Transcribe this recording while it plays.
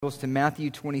To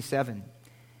Matthew 27.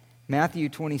 Matthew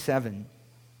 27.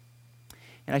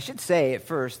 And I should say at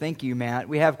first, thank you, Matt.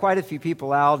 We have quite a few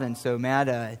people out, and so Matt,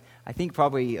 I think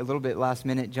probably a little bit last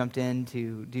minute jumped in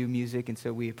to do music, and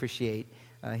so we appreciate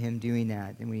him doing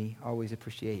that, and we always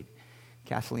appreciate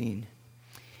Kathleen.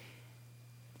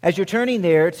 As you're turning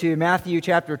there to Matthew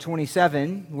chapter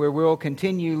 27, where we'll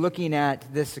continue looking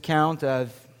at this account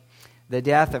of the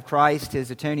death of Christ,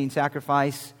 His atoning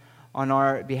sacrifice on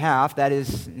our behalf. That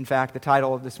is, in fact, the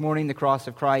title of this morning, The Cross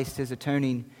of Christ, His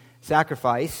Atoning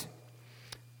Sacrifice,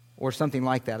 or something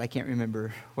like that. I can't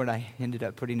remember what I ended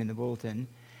up putting in the bulletin.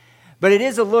 But it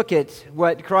is a look at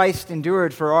what Christ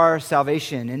endured for our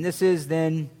salvation. And this is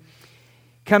then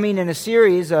coming in a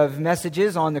series of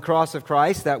messages on the cross of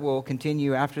Christ that will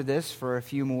continue after this for a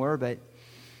few more. But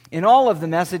in all of the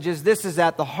messages, this is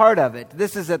at the heart of it.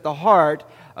 This is at the heart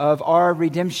of our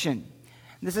redemption.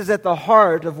 This is at the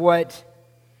heart of what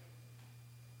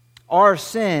our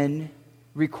sin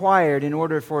required in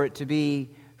order for it to be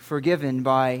forgiven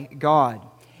by God.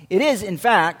 It is, in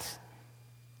fact,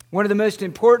 one of the most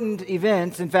important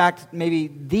events, in fact, maybe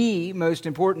the most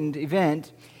important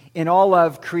event in all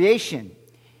of creation.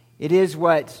 It is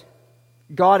what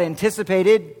God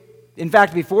anticipated, in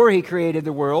fact, before He created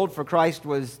the world, for Christ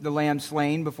was the Lamb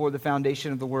slain before the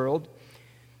foundation of the world.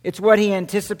 It's what He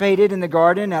anticipated in the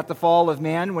garden at the fall of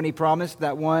man when He promised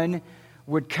that one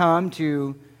would come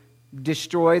to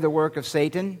destroy the work of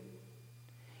Satan.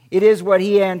 It is what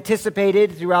He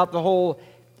anticipated throughout the whole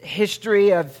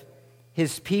history of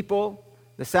His people,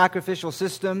 the sacrificial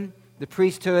system, the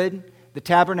priesthood, the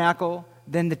tabernacle,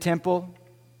 then the temple.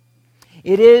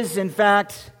 It is, in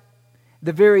fact,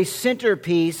 the very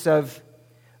centerpiece of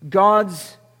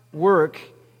God's work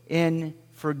in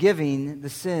forgiving the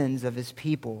sins of His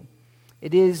people.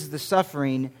 It is the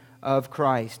suffering of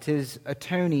Christ, His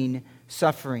atoning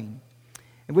suffering,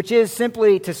 which is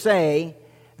simply to say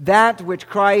that which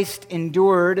Christ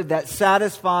endured that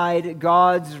satisfied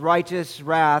God's righteous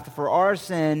wrath for our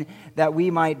sin that we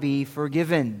might be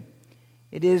forgiven.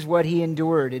 It is what He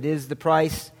endured. It is the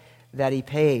price that He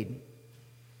paid.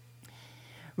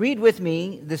 Read with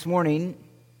me this morning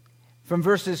from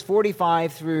verses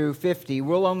 45 through 50.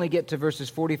 We'll only get to verses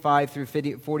 45 through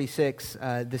 46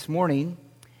 this morning.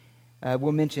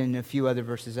 We'll mention a few other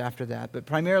verses after that, but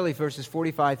primarily verses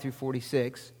 45 through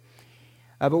 46.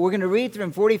 But we're going to read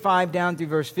from 45 down through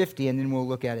verse 50, and then we'll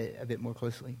look at it a bit more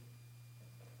closely.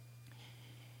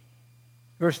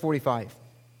 Verse 45,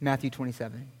 Matthew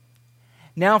 27.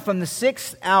 Now from the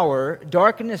 6th hour,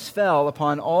 darkness fell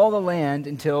upon all the land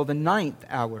until the 9th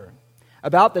hour.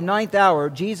 About the 9th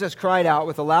hour, Jesus cried out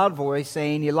with a loud voice,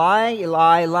 saying, Eli,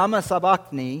 Eli, lama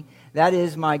sabachthani, that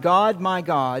is, my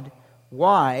God,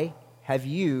 why have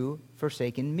you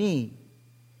forsaken me?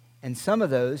 And some of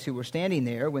those who were standing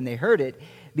there, when they heard it,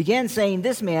 began saying,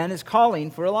 This man is calling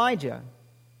for Elijah.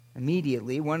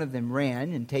 Immediately one of them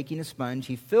ran, and taking a sponge,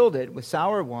 he filled it with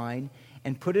sour wine,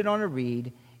 and put it on a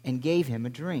reed, and gave him a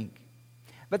drink.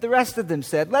 But the rest of them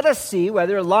said, Let us see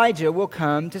whether Elijah will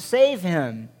come to save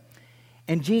him.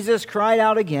 And Jesus cried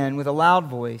out again with a loud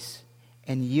voice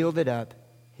and yielded up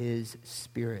His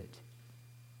spirit.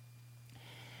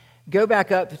 Go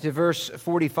back up to verse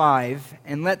 45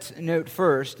 and let's note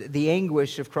first the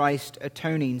anguish of Christ's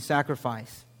atoning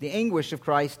sacrifice. The anguish of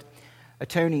Christ's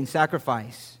atoning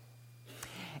sacrifice.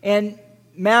 And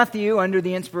Matthew, under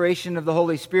the inspiration of the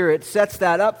Holy Spirit, sets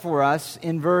that up for us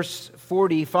in verse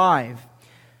 45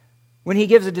 when he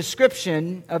gives a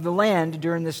description of the land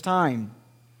during this time.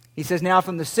 He says, Now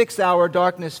from the 6th hour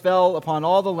darkness fell upon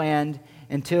all the land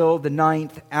until the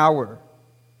 9th hour.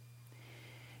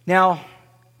 Now,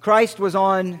 Christ was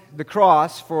on the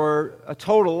cross for a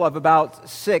total of about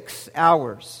 6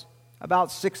 hours.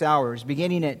 About 6 hours,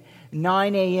 beginning at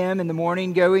 9 a.m. in the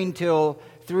morning, going till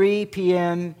 3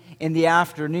 p.m. in the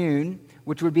afternoon,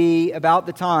 which would be about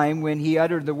the time when He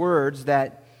uttered the words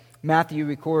that Matthew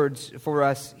records for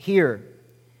us here.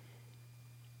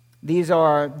 These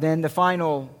are then the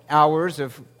final hours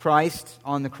of Christ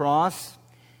on the cross.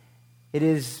 It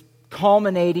is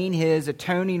culminating His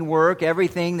atoning work,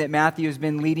 everything that Matthew has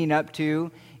been leading up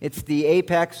to. It's the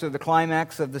apex or the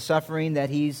climax of the suffering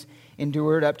that He's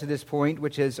endured up to this point,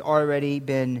 which has already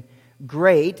been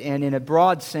great and in a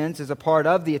broad sense is a part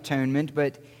of the atonement.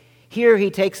 But here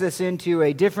He takes us into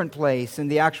a different place in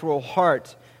the actual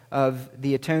heart of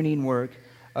the atoning work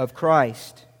of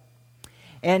Christ.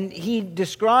 And He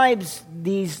describes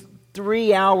these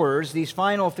 3 hours, these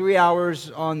final 3 hours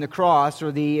on the cross,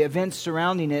 or the events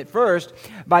surrounding it, first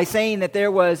by saying that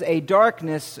there was a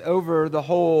darkness over the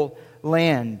whole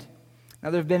land. Now,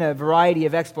 there have been a variety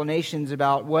of explanations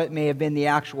about what may have been the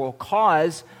actual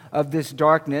cause of this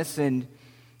darkness, and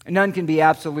none can be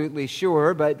absolutely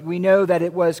sure, but we know that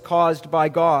it was caused by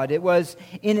God. It was,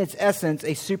 in its essence,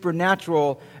 a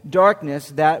supernatural darkness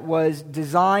that was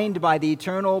designed by the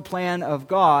eternal plan of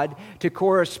God to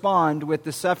correspond with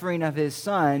the suffering of His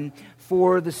Son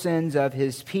for the sins of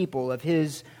His people, of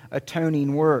His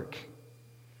atoning work.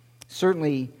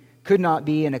 Certainly could not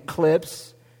be an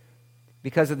eclipse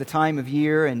because of the time of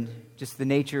year and just the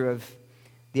nature of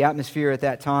the atmosphere at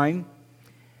that time.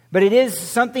 But it is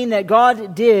something that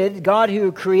God did, God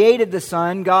who created the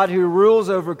sun, God who rules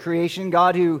over creation,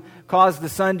 God who caused the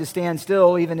sun to stand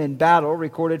still even in battle,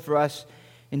 recorded for us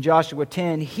in Joshua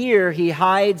 10. Here He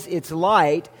hides its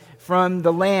light from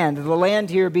the land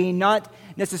here being not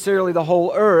necessarily the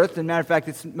whole earth. As a matter of fact,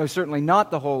 it's most certainly not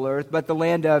the whole earth, but the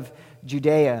land of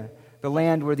Judea, the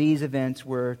land where these events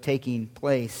were taking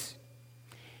place.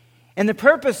 And the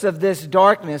purpose of this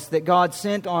darkness that God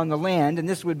sent on the land, and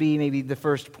this would be maybe the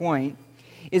first point,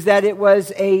 is that it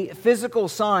was a physical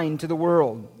sign to the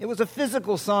world. It was a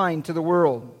physical sign to the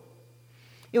world.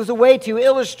 It was a way to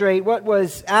illustrate what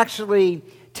was actually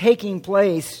taking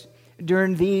place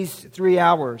during these 3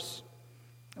 hours.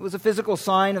 It was a physical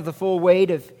sign of the full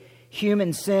weight of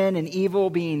human sin and evil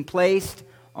being placed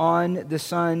on the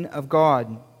Son of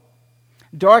God.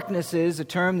 Darkness is a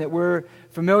term that we're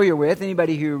familiar with.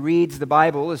 Anybody who reads the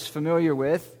Bible is familiar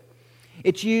with.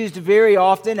 It's used very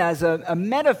often as a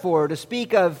metaphor to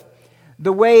speak of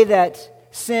the way that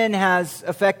sin has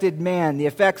affected man, the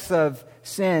effects of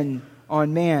sin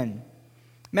on man.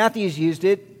 Matthew's used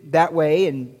it that way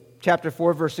in chapter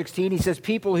 4, verse 16. He says,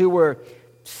 people who were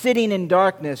sitting in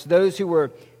darkness, those who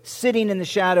were sitting in the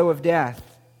shadow of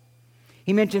death.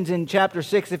 He mentions in chapter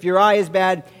 6, if your eye is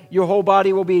bad, your whole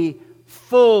body will be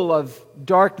full of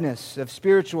darkness, of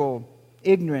spiritual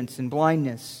ignorance and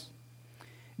blindness.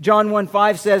 John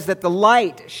 1:5 says that the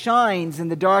light shines in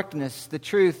the darkness, the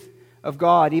truth of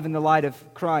God, even the light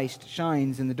of Christ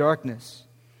shines in the darkness.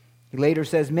 He later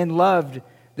says, men loved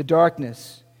the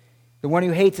darkness. The one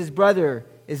who hates his brother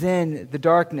is in the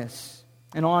darkness.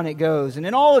 And on it goes. And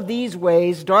in all of these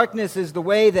ways, darkness is the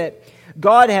way that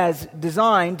God has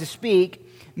designed to speak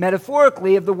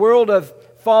metaphorically of the world of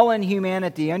fallen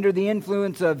humanity under the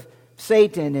influence of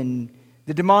Satan and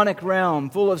the demonic realm,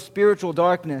 full of spiritual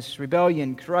darkness,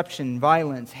 rebellion, corruption,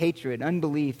 violence, hatred,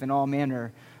 unbelief, and all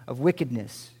manner of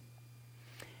wickedness.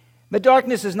 But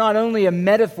darkness is not only a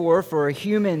metaphor for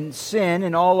human sin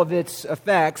and all of its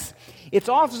effects, it's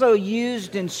also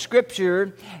used in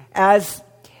Scripture as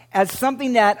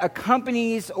something that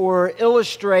accompanies or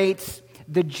illustrates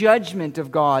the judgment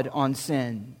of God on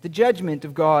sin. The judgment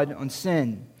of God on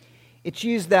sin. It's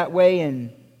used that way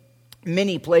in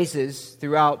many places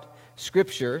throughout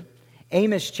Scripture.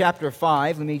 Amos chapter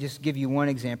 5, let me just give you one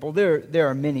example. There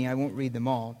are many, I won't read them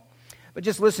all. But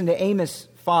just listen to Amos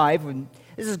 5.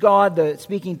 This is God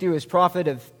speaking through His prophet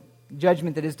of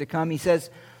judgment that is to come. He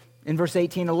says in verse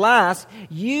 18, alas,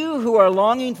 you who are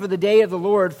longing for the day of the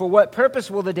Lord, for what purpose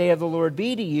will the day of the Lord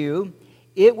be to you?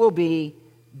 It will be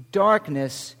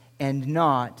darkness and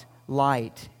not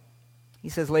light. He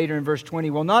says later in verse 20,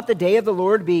 will not the day of the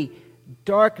Lord be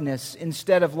darkness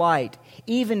instead of light,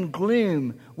 even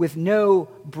gloom with no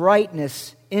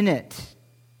brightness in it?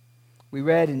 We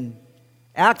read in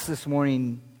Acts this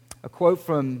morning a quote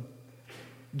from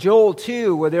Joel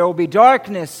 2, where there will be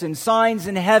darkness and signs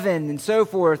in heaven and so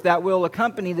forth that will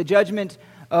accompany the judgment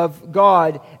of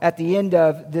God at the end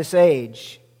of this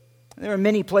age. There are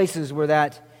many places where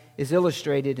that is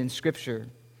illustrated in Scripture.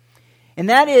 And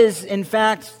that is, in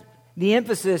fact, the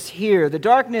emphasis here. The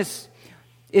darkness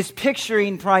is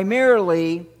picturing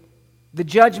primarily the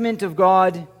judgment of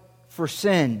God for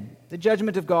sin. The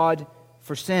judgment of God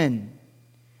for sin.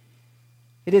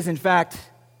 It is, in fact,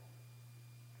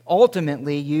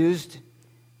 ultimately used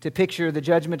to picture the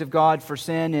judgment of God for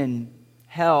sin in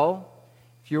hell.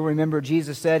 If you'll remember,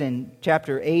 Jesus said in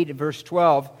chapter 8, verse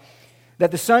 12,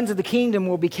 that the sons of the kingdom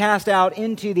will be cast out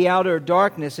into the outer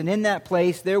darkness, and in that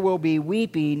place there will be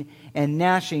weeping and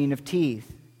gnashing of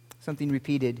teeth. Something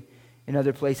repeated in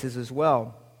other places as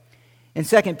well. In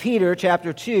 2 Peter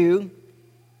chapter 2,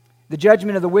 the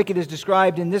judgment of the wicked is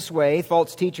described in this way,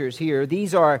 false teachers here.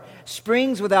 These are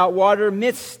springs without water,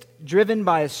 mist driven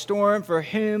by a storm, for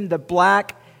whom the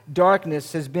black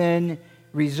darkness has been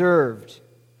reserved.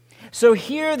 So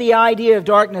here the idea of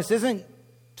darkness isn't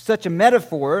such a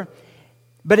metaphor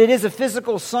But it is a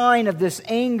physical sign of this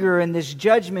anger and this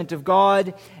judgment of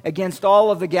God against all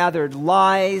of the gathered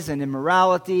lies and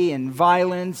immorality and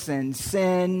violence and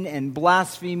sin and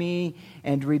blasphemy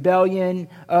and rebellion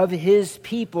of His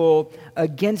people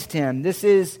against Him. This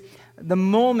is the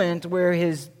moment where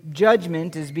His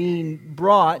judgment is being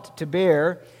brought to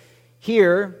bear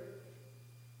here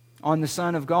on the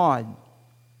Son of God,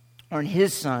 on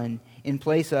His Son in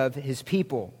place of His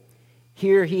people.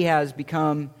 Here He has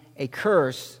become a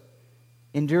curse,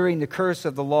 enduring the curse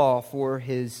of the law for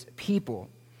His people.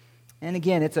 And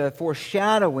again, it's a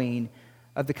foreshadowing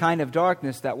of the kind of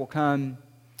darkness that will come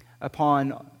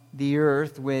upon the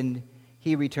earth when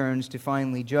He returns to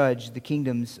finally judge the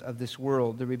kingdoms of this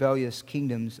world, the rebellious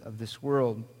kingdoms of this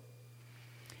world.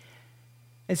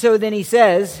 And so then He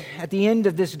says, at the end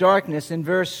of this darkness, in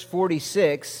verse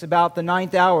 46, about the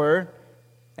 9th hour,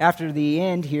 after the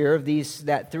end here of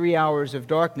that 3 hours of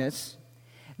darkness,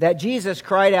 that Jesus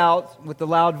cried out with the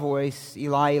loud voice,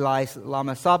 Eli, Eli,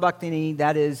 lama sabachthani,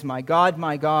 that is, my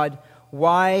God,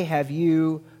 why have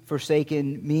you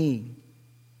forsaken me?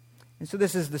 And so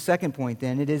this is the second point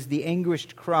then. It is the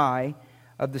anguished cry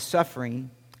of the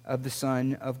suffering of the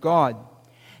Son of God.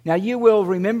 Now you will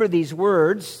remember these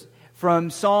words from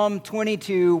Psalm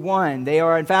 22:1. They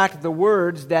are in fact the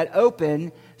words that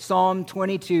open Psalm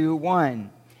 22:1.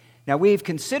 Now, we've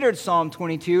considered Psalm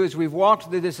 22 as we've walked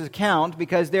through this account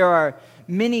because there are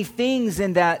many things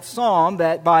in that psalm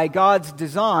that by God's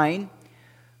design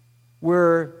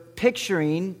were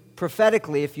picturing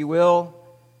prophetically, if you will,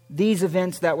 these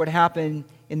events that would happen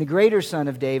in the greater Son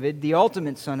of David, the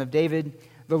ultimate Son of David,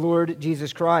 the Lord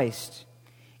Jesus Christ.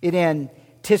 It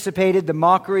anticipated the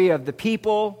mockery of the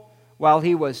people while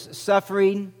He was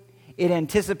suffering. It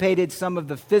anticipated some of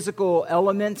the physical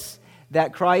elements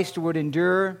that Christ would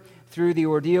endure through the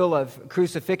ordeal of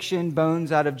crucifixion,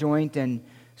 bones out of joint, and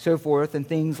so forth, and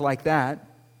things like that.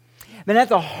 But at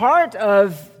the heart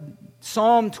of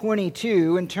Psalm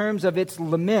 22, in terms of its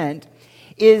lament,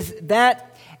 is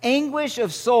that anguish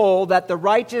of soul that the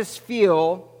righteous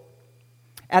feel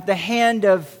at the hand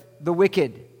of the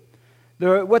wicked.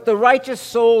 What the righteous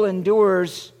soul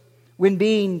endures when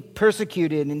being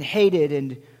persecuted and hated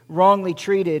and wrongly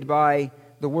treated by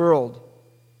the world.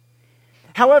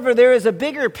 However, there is a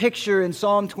bigger picture in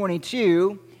Psalm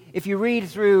 22, if you read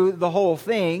through the whole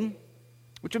thing,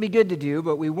 which would be good to do,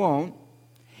 but we won't,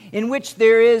 in which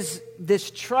there is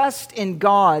this trust in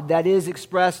God that is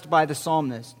expressed by the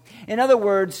psalmist. In other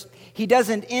words, he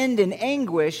doesn't end in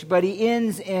anguish, but he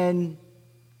ends in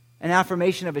an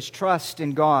affirmation of his trust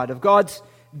in God, of God's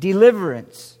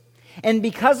deliverance. And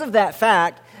because of that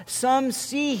fact, some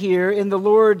see here in the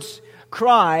Lord's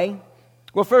cry,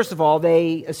 well, first of all,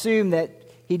 they assume that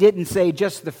He didn't say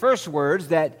just the first words,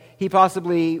 that He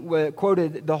possibly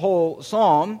quoted the whole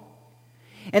psalm.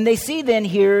 And they see then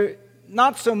here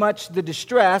not so much the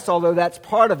distress, although that's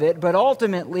part of it, but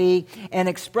ultimately an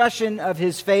expression of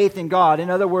his faith in God. In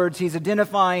other words, he's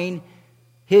identifying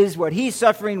what he's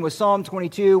suffering with Psalm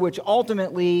 22, which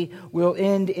ultimately will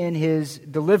end in his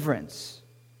deliverance.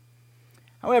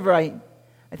 However, I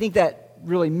think that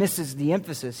really misses the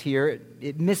emphasis here.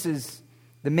 It misses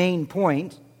the main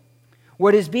point.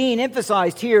 What is being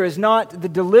emphasized here is not the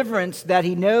deliverance that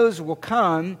he knows will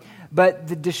come, but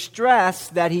the distress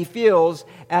that he feels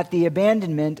at the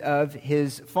abandonment of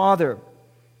his Father.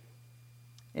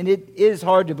 And it is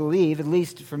hard to believe, at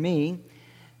least for me,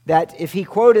 that if he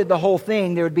quoted the whole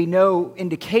thing, there would be no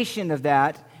indication of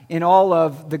that in all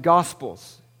of the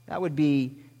Gospels. That would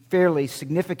be fairly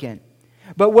significant.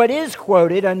 But what is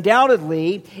quoted,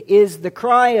 undoubtedly, is the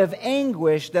cry of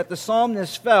anguish that the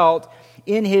psalmist felt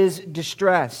in his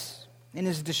distress.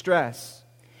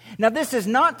 Now, this is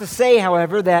not to say,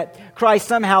 however, that Christ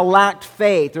somehow lacked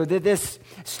faith, or that this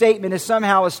statement is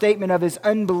somehow a statement of his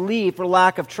unbelief or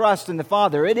lack of trust in the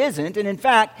Father. It isn't. And in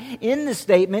fact, in the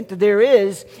statement, there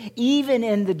is, even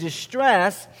in the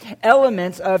distress,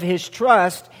 elements of his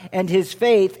trust and his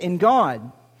faith in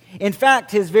God. In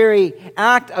fact, his very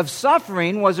act of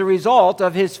suffering was a result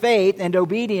of his faith and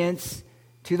obedience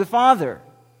to the Father.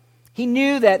 He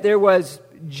knew that there was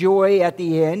joy at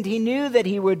the end. He knew that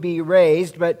he would be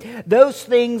raised, but those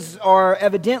things are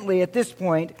evidently at this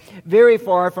point very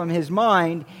far from his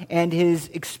mind and his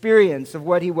experience of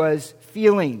what he was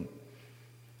feeling.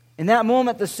 In that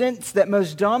moment, the sense that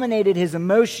most dominated his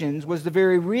emotions was the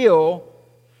very real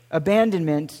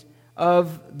abandonment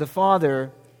of the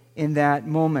Father in that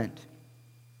moment.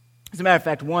 As a matter of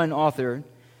fact, one author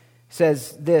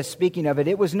says this, speaking of it,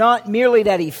 it was not merely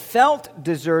that he felt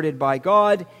deserted by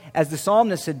God, as the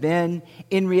psalmist had been.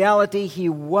 In reality, he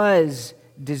was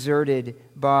deserted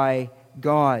by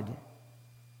God.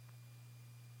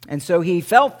 And so he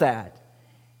felt that.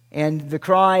 And the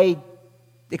cry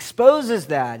exposes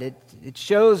that. It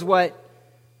shows what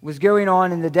was going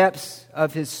on in the depths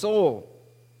of his soul.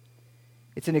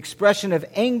 It's an expression of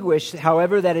anguish,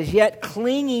 however, that is yet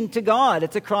clinging to God.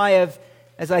 It's a cry of,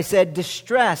 as I said,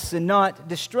 distress and not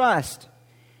distrust.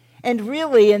 And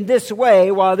really, in this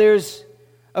way, while there's,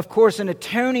 of course, an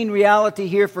atoning reality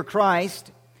here for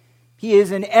Christ, He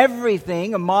is in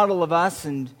everything a model of us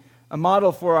and a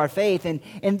model for our faith. And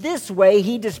in this way,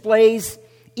 He displays,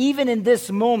 even in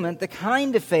this moment, the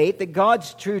kind of faith that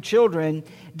God's true children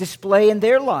display in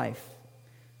their life.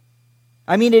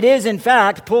 I mean, it is, in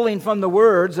fact, pulling from the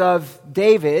words of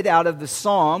David out of the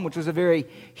Psalm, which was a very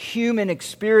human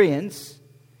experience.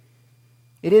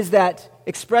 It is that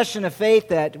expression of faith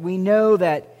that we know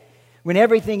that when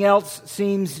everything else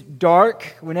seems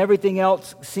dark, when everything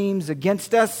else seems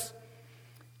against us,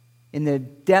 in the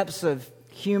depths of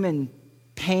human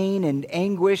pain and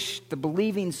anguish, the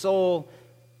believing soul,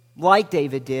 like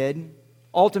David did,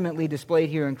 ultimately displayed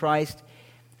here in Christ,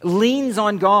 leans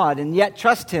on God and yet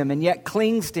trusts Him and yet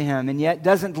clings to Him and yet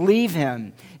doesn't leave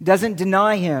Him, doesn't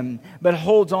deny Him, but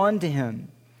holds on to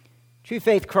Him. True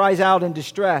faith cries out in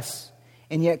distress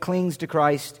and yet clings to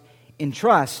Christ in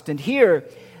trust. And here,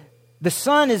 the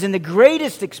Son is in the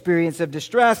greatest experience of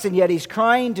distress, and yet He's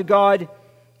crying to God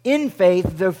in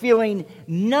faith, though feeling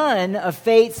none of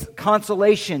faith's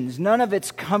consolations, none of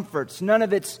its comforts, none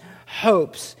of its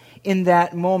hopes in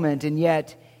that moment, and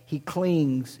yet He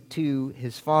clings to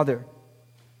His Father.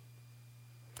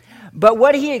 But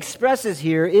what He expresses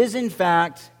here is, in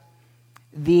fact,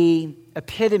 the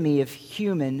epitome of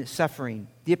human suffering.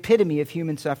 The epitome of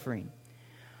human suffering.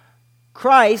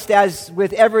 Christ, as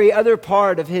with every other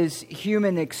part of His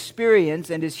human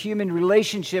experience and His human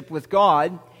relationship with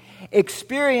God,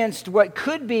 experienced what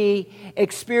could be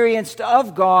experienced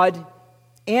of God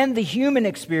and the human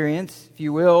experience, if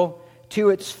you will, to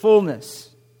its fullness.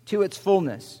 To its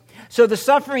fullness. So the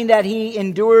suffering that He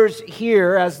endures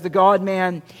here as the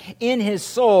God-man in His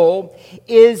soul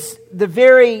is the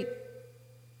very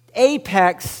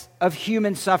apex of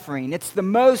human suffering. It's the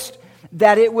most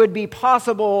that it would be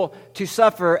possible to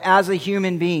suffer as a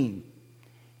human being.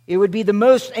 It would be the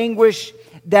most anguish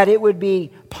that it would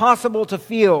be possible to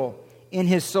feel in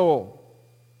His soul.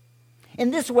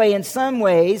 In this way, in some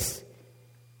ways,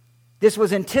 this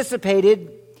was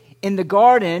anticipated in the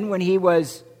garden when He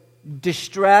was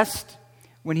distressed,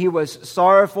 when He was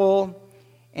sorrowful,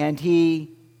 and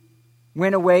He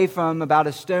went away from about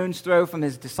a stone's throw from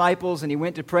His disciples, and He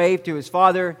went to pray to His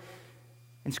Father.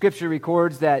 And Scripture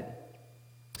records that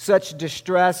such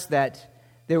distress that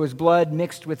there was blood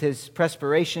mixed with His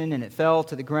perspiration and it fell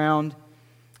to the ground.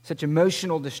 Such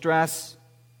emotional distress.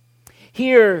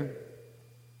 Here,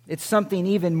 it's something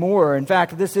even more. In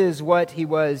fact, this is what He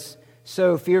was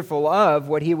so fearful of,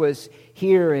 what He was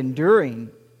here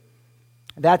enduring.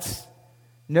 That's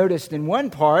noticed in one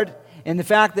part, in the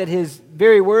fact that His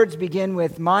very words begin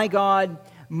with, my God,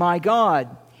 my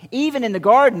God. Even in the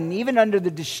garden, even under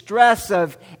the distress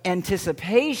of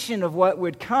anticipation of what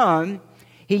would come,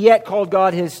 He yet called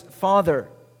God His Father.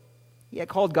 He yet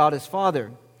called God His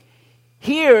Father.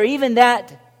 Here, even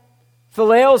that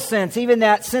phileo sense, even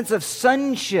that sense of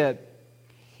sonship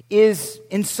is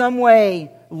in some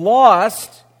way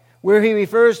lost, where He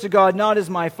refers to God not as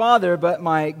my Father, but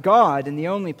my God, in the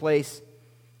only place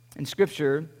in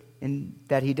Scripture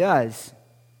that He does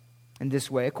in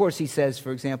this way. Of course, He says,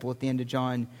 for example, at the end of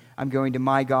John, I'm going to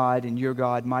my God and your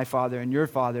God, my Father and your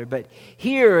Father. But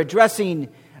here, addressing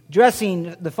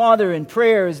the Father in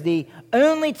prayer is the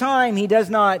only time He does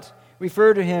not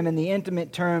refer to Him in the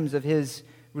intimate terms of His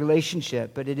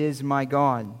relationship, but it is my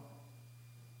God.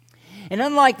 And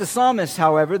unlike the psalmist,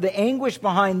 however, the anguish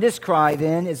behind this cry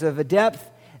then is of a depth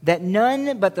that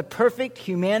none but the perfect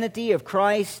humanity of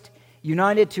Christ,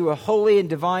 united to a holy and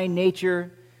divine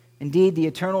nature, indeed the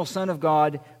eternal Son of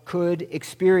God, could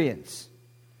experience.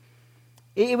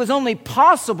 It was only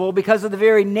possible because of the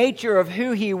very nature of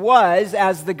who He was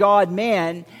as the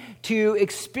God-man to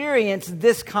experience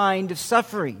this kind of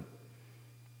suffering.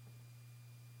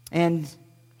 And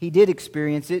He did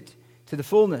experience it to the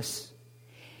fullness.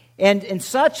 And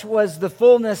such was the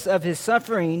fullness of His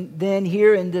suffering then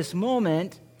here in this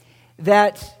moment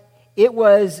that it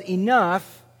was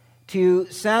enough to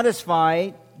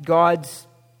satisfy God's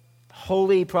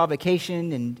holy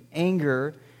provocation and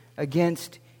anger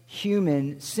against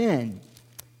human sin.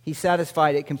 He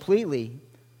satisfied it completely.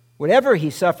 Whatever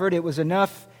He suffered, it was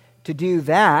enough to do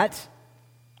that.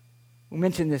 We'll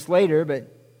mention this later,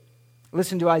 but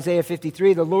listen to Isaiah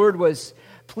 53. The Lord was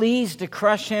pleased to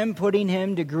crush Him, putting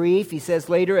Him to grief. He says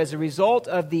later, as a result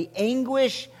of the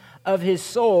anguish of his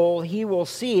soul, he will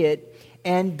see it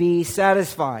and be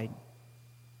satisfied.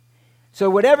 So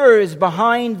whatever is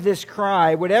behind this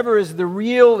cry, whatever is the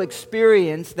real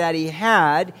experience that he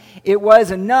had, it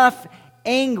was enough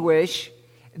anguish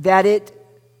that it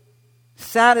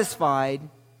satisfied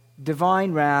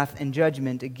divine wrath and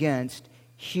judgment against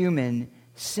human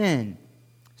sin.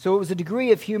 So it was a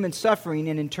degree of human suffering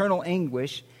and internal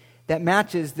anguish that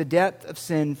matches the depth of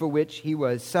sin for which he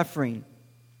was suffering.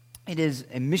 It is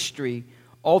a mystery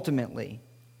ultimately.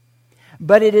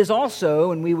 But it is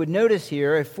also, and we would notice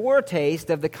here, a foretaste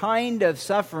of the kind of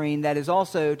suffering that is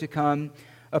also to come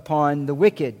upon the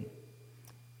wicked,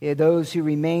 those who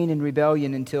remain in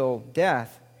rebellion until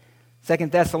death. 2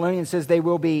 Thessalonians says they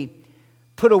will be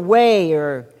put away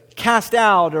or cast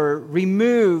out or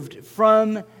removed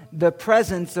from the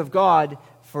presence of God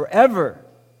forever.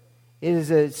 It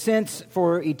is a sense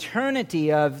for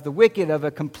eternity of the wicked, of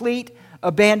a complete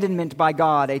abandonment by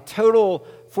God, a total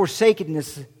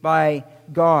forsakenness by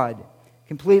God,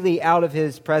 completely out of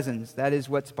his presence. That is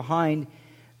what's behind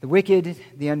the wicked,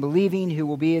 the unbelieving, who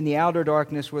will be in the outer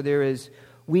darkness where there is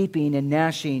weeping and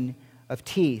gnashing of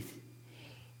teeth.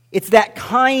 It's that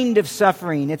kind of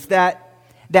suffering, it's that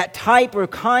type or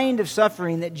kind of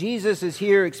suffering that Jesus is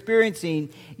here experiencing,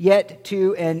 yet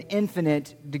to an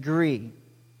infinite degree.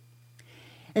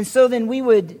 And so then we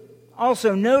would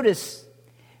also notice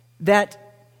that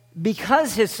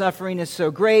because his suffering is so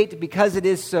great, because it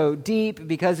is so deep,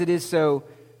 because it is so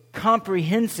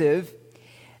comprehensive,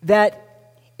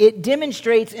 that it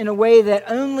demonstrates in a way that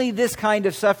only this kind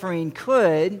of suffering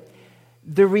could,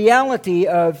 the reality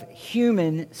of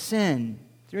human sin,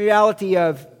 the reality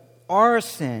of our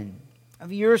sin,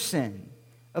 of your sin,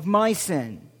 of my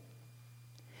sin.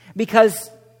 Because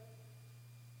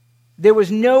there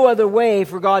was no other way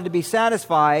for God to be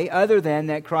satisfied other than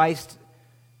that Christ,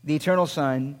 the eternal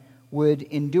Son, would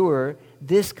endure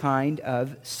this kind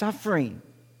of suffering.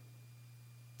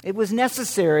 It was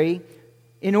necessary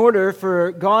in order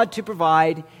for God to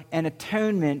provide an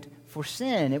atonement for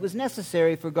sin. It was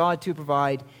necessary for God to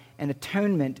provide an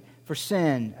atonement for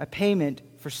sin, a payment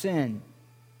for sin.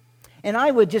 And I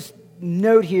would just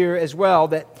note here as well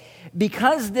that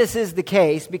because this is the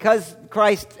case, because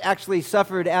Christ actually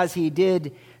suffered as he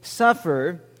did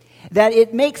suffer, that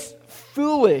it makes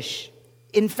foolish,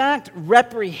 in fact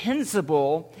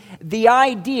reprehensible, the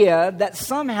idea that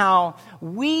somehow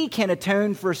we can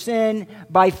atone for sin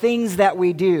by things that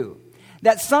we do.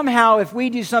 That somehow if we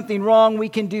do something wrong, we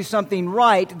can do something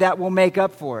right that will make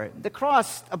up for it. The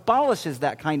cross abolishes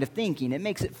that kind of thinking. It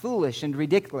makes it foolish and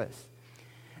ridiculous.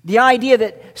 The idea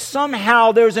that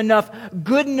somehow there's enough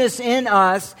goodness in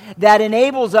us that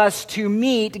enables us to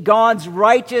meet God's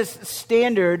righteous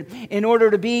standard in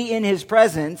order to be in his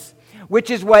presence,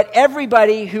 which is what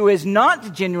everybody who is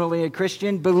not genuinely a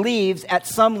Christian believes at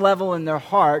some level in their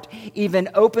heart, even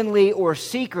openly or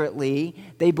secretly.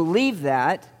 They believe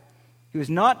that, who is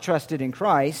not trusted in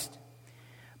Christ.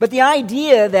 But the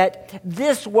idea that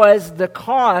this was the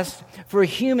cost for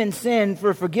human sin,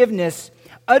 for forgiveness,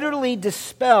 utterly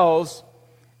dispels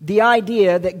the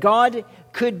idea that God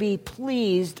could be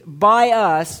pleased by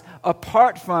us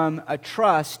apart from a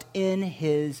trust in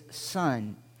his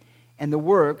Son and the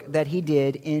work that he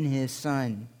did in his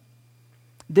Son.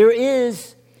 There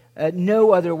is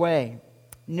no other way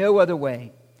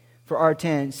for our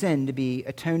sin to be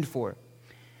atoned for.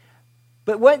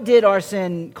 But what did our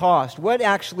sin cost? What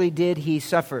actually did he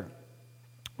suffer?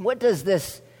 What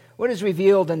is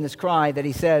revealed in this cry that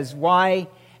he says, "Why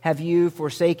have you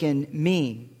forsaken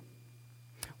me?"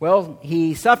 Well,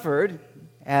 he suffered,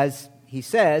 as he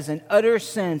says, an utter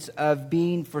sense of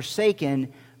being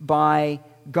forsaken by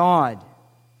God.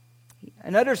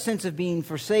 An utter sense of being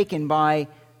forsaken by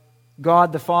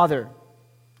God the Father.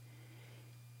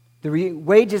 The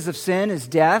wages of sin is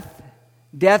death.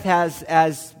 Death has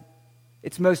as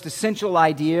its most essential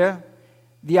idea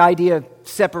the idea of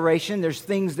separation. There's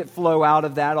things that flow out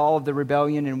of that, all of the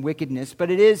rebellion and wickedness,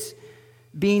 but it is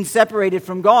being separated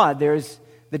from God. There's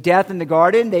the death in the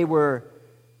garden. They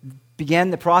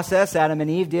began the process, Adam and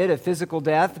Eve did, of physical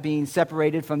death, being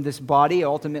separated from this body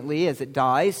ultimately as it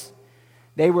dies.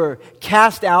 They were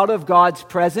cast out of God's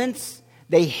presence.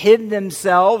 They hid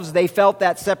themselves. They felt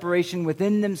that separation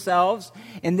within themselves.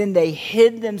 And then they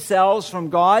hid themselves from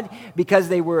God because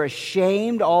they were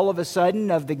ashamed all of a sudden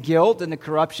of the guilt and the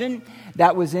corruption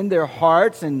that was in their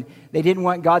hearts. And they didn't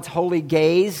want God's holy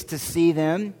gaze to see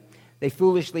them. They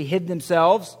foolishly hid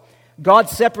themselves. God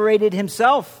separated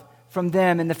himself from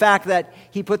them in the fact that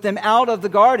he put them out of the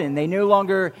garden. They no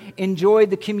longer enjoyed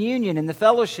the communion and the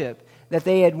fellowship that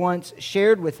they had once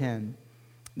shared with him.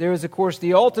 There is, of course,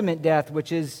 the ultimate death,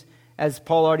 which is, as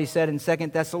Paul already said in 2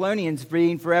 Thessalonians,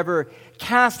 being forever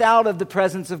cast out of the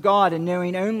presence of God and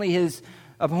knowing only His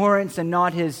abhorrence and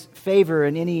not His favor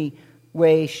in any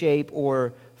way, shape,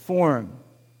 or form.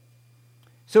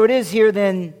 So it is here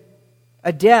then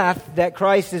a death that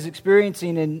Christ is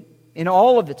experiencing in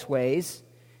all of its ways,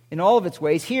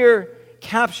 here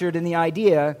captured in the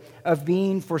idea of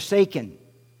being forsaken.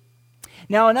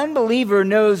 Now, an unbeliever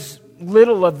knows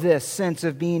little of this sense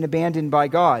of being abandoned by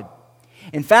God.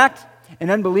 In fact, an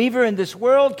unbeliever in this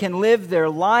world can live their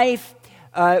life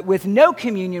with no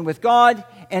communion with God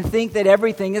and think that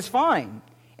everything is fine,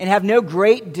 and have no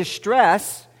great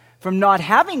distress from not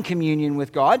having communion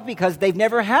with God because they've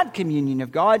never had communion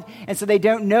of God, and so they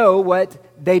don't know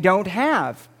what they don't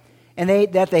have and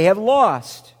that they have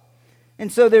lost.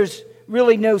 And so there's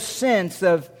really no sense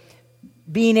of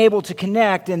being able to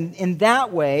connect in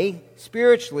that way,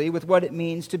 spiritually, with what it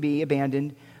means to be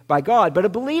abandoned by God. But a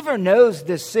believer knows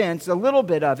this sense, a little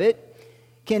bit of it,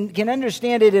 can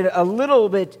understand it at a little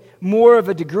bit more of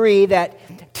a degree,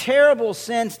 that terrible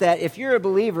sense that if you're a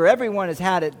believer, everyone has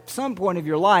had at some point of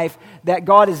your life that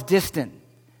God is distant,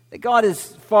 that God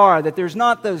is far, that there's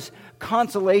not those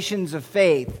consolations of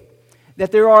faith,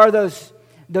 that there are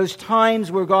those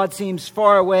times where God seems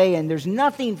far away, and there's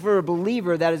nothing for a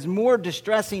believer that is more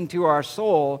distressing to our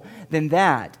soul than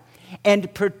that.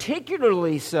 And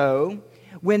particularly so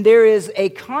when there is a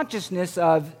consciousness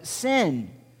of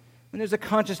sin. When there's a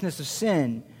consciousness of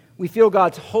sin, we feel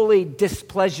God's holy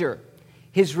displeasure,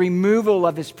 His removal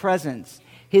of His presence,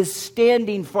 His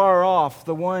standing far off.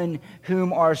 The one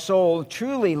whom our soul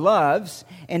truly loves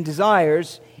and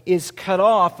desires is cut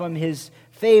off from His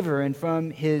favor and from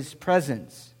His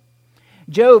presence.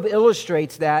 Job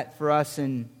illustrates that for us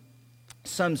in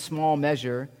some small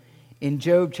measure. In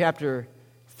Job chapter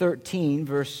 13,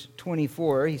 verse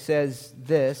 24, he says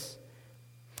this.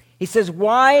 He says,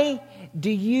 "Why do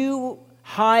you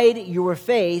hide your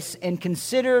face and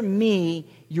consider me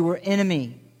your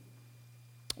enemy?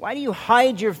 Why do you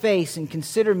hide your face and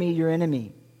consider me your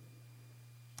enemy?"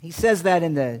 He says that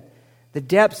in the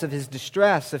depths of his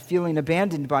distress of feeling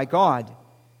abandoned by God,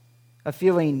 of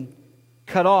feeling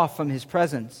cut off from His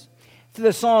presence.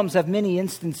 The Psalms have many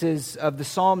instances of the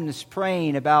psalmist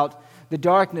praying about the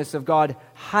darkness of God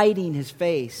hiding His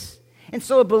face. And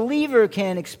so a believer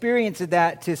can experience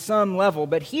that to some level.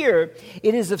 But here,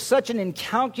 it is of such an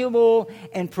incalculable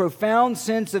and profound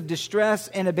sense of distress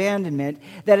and abandonment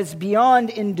that it's beyond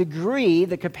in degree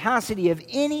the capacity of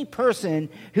any person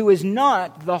who is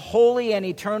not the holy and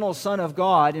eternal Son of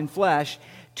God in flesh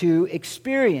to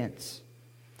experience.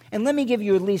 And let me give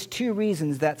you at least two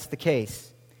reasons that's the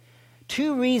case.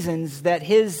 Two reasons that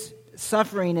His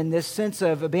suffering in this sense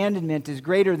of abandonment is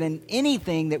greater than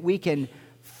anything that we can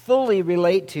fully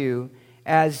relate to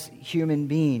as human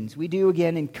beings. We do,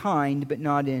 again, in kind, but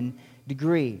not in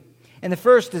degree. And the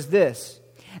first is this,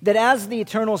 that as the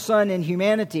eternal Son in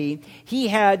humanity, He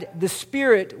had the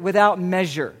Spirit without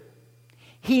measure.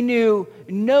 He knew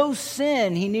no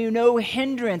sin, He knew no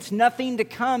hindrance, nothing to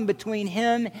come between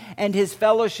Him and His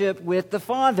fellowship with the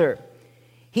Father.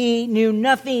 He knew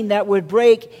nothing that would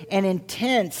break an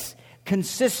intense,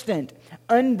 consistent,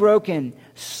 unbroken,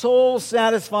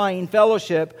 soul-satisfying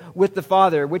fellowship with the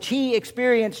Father, which He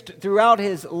experienced throughout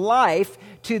His life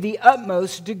to the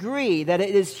utmost degree that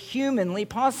it is humanly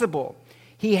possible.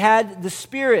 He had the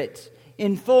Spirit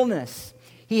in fullness.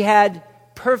 He had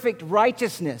perfect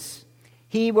righteousness.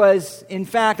 He was, in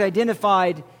fact,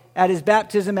 identified at His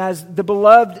baptism as the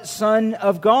beloved Son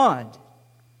of God.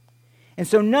 And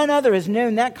so none other has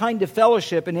known that kind of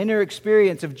fellowship and inner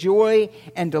experience of joy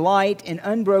and delight and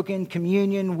unbroken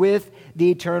communion with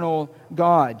the eternal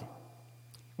God.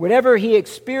 Whatever He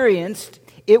experienced,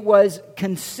 it was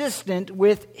consistent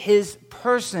with His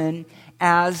person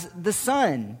as the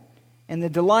Son and the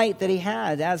delight that He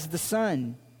had as the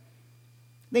Son.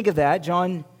 Think of that.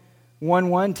 John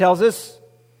 1:1 tells us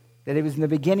that it was in the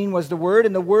beginning was the Word,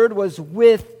 and the Word was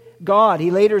with God. He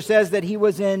later says that He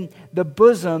was in the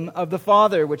bosom of the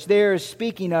Father, which there is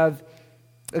speaking of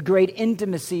a great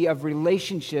intimacy of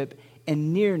relationship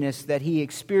and nearness that He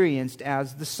experienced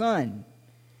as the Son.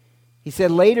 He said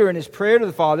later in His prayer to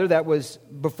the Father, that was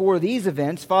before these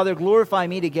events, "Father, glorify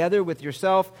me together with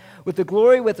Yourself, with the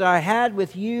glory which I had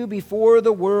with You before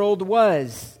the world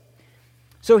was."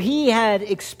 So He had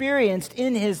experienced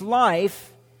in His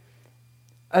life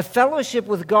a fellowship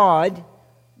with God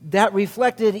that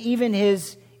reflected even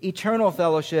His eternal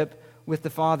fellowship with the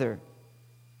Father.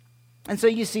 And so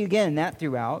you see again that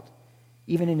throughout,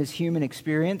 even in His human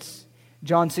experience.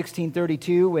 John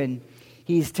 16:32, when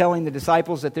he's telling the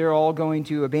disciples that they're all going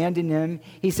to abandon him.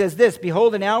 He says this,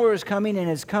 "Behold, an hour is coming and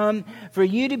has come for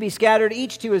you to be scattered,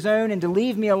 each to his own, and to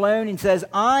leave me alone." And says,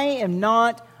 "I am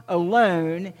not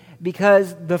alone,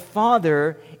 because the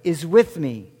Father is with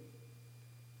me."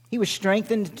 He was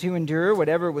strengthened to endure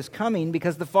whatever was coming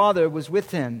because the Father was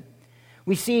with him.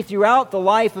 We see throughout the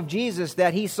life of Jesus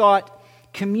that he sought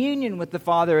communion with the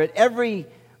Father at every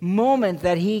moment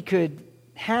that he could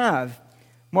have.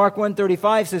 Mark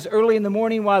 1:35 says, "Early in the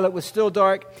morning, while it was still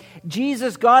dark,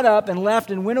 Jesus got up and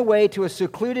left and went away to a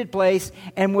secluded place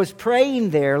and was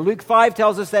praying there." Luke 5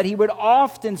 tells us that he would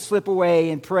often slip away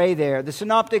and pray there. The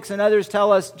synoptics and others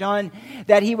tell us, John,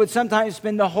 that he would sometimes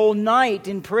spend the whole night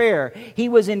in prayer. He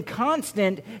was in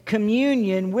constant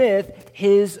communion with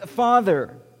his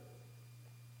Father.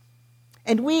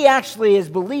 And we actually, as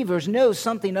believers, know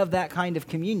something of that kind of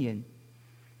communion.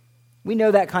 We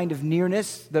know that kind of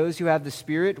nearness, those who have the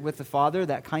Spirit with the Father,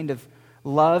 that kind of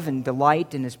love and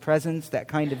delight in his presence, that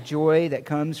kind of joy that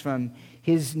comes from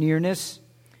his nearness.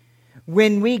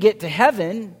 When we get to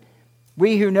heaven,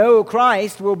 we who know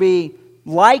Christ will be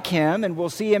like him and we'll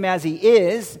see him as he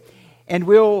is, and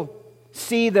we'll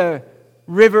see the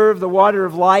river of the water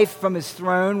of life from his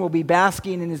throne. We'll be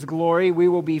basking in his glory. We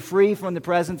will be free from the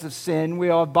presence of sin. We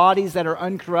will have bodies that are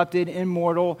uncorrupted,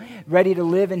 immortal, ready to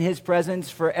live in his presence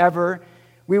forever.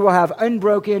 We will have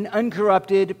unbroken,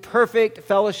 uncorrupted, perfect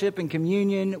fellowship and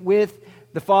communion with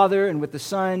the Father and with the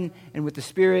Son and with the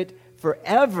Spirit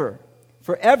forever.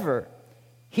 Forever.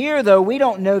 Here, though, we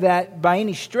don't know that by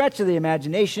any stretch of the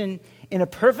imagination in a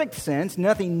perfect sense,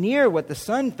 nothing near what the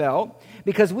Son felt,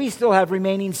 because we still have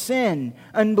remaining sin,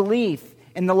 unbelief,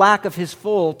 and the lack of his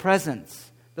full presence,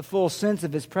 the full sense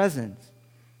of his presence.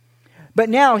 But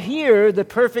now here, the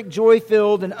perfect,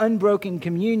 joy-filled, and unbroken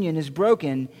communion is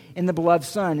broken in the beloved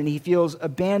Son, and he feels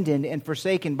abandoned and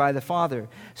forsaken by the Father.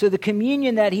 So the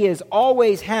communion that he has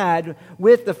always had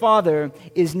with the Father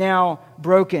is now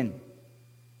broken.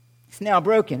 It's now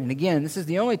broken. And again, this is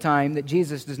the only time that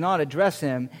Jesus does not address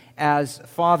him as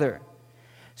Father.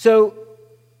 So,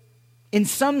 in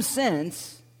some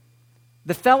sense,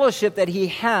 the fellowship that he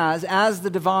has as the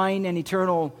divine and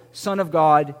eternal Son of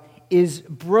God is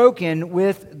broken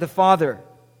with the Father.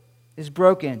 Is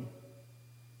broken.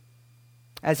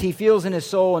 As he feels in his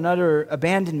soul an utter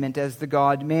abandonment as the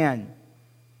God-man.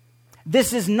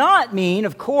 This does not mean,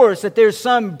 of course, that there's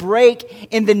some break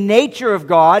in the nature of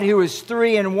God, who is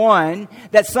three in one,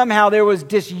 that somehow there was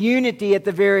disunity at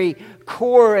the very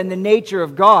core in the nature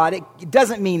of God. It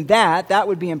doesn't mean that. That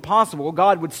would be impossible.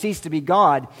 God would cease to be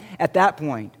God at that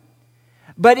point.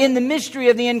 But in the mystery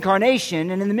of the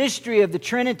incarnation and in the mystery of the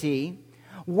Trinity,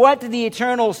 what the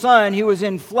eternal Son who was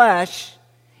in flesh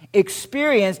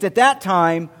experienced at that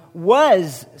time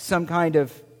was some kind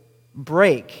of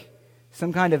break.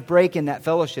 Some kind of break in that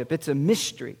fellowship. It's a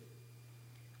mystery.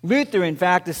 Luther, in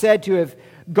fact, is said to have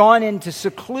gone into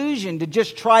seclusion to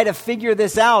just try to figure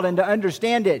this out and to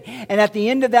understand it. And at the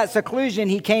end of that seclusion,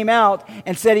 he came out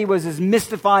and said he was as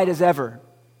mystified as ever.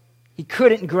 He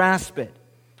couldn't grasp it,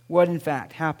 what in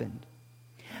fact happened.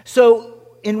 So,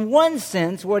 in one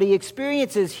sense, what he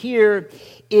experiences here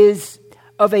is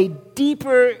of a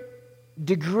deeper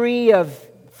degree of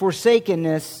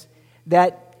forsakenness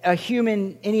that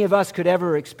any of us could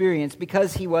ever experience,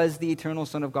 because he was the eternal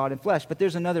Son of God in flesh. But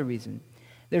there's another reason.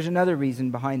 There's another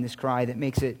reason behind this cry that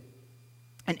makes it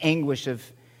an anguish of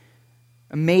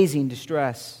amazing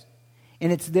distress.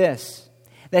 And it's this,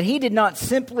 that he did not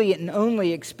simply and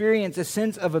only experience a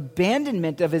sense of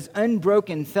abandonment of his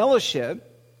unbroken fellowship.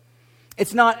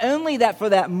 It's not only that for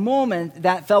that moment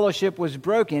that fellowship was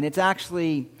broken, it's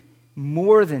actually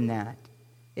more than that.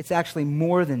 It's actually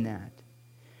more than that.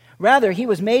 Rather, he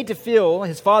was made to feel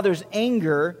his Father's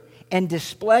anger and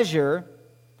displeasure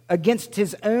against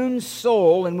his own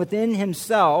soul and within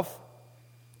himself,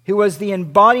 who was the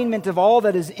embodiment of all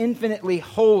that is infinitely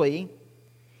holy,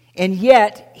 and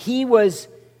yet he was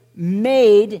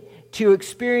made to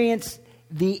experience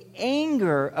the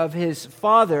anger of his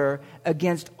Father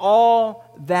against all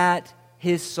that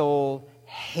his soul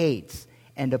hates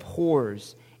and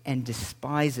abhors and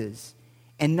despises.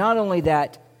 And not only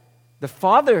that, the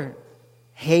Father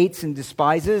hates and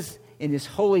despises in his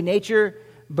holy nature,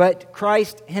 but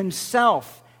Christ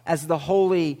himself as the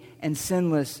holy and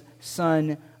sinless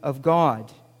Son of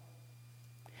God.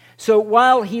 So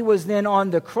while he was then on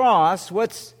the cross,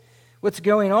 what's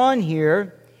going on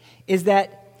here is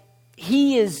that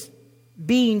he is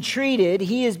being treated,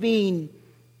 he is being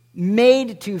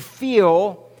made to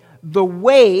feel the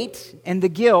weight and the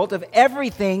guilt of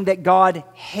everything that God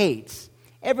hates,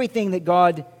 everything that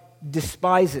God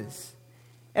despises,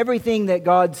 everything that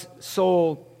God's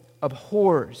soul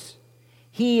abhors.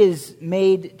 He is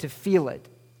made to feel it.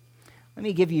 Let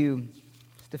me give you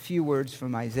just a few words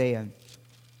from Isaiah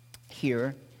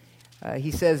here.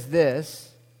 He says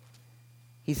this.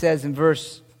 He says in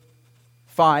verse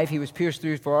 5, He was pierced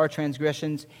through for our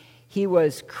transgressions. He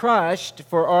was crushed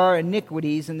for our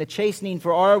iniquities, and the chastening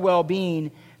for our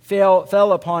well-being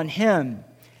fell upon Him.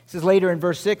 It says later in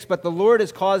verse 6, but the Lord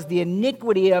has caused the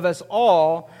iniquity of us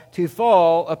all to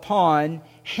fall upon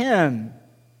Him.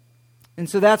 And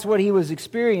so that's what He was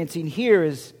experiencing here,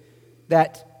 is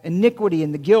that iniquity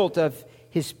and the guilt of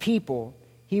His people.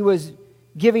 He was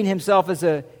giving Himself as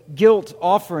a guilt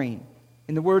offering.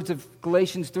 In the words of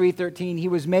Galatians 3:13, He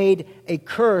was made a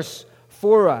curse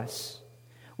for us,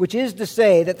 which is to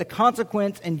say that the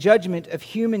consequence and judgment of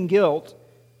human guilt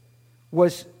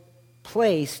was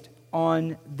placed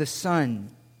on the Son.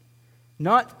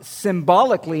 Not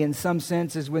symbolically in some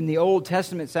sense as when the Old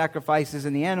Testament sacrifices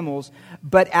and the animals,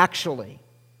 but actually.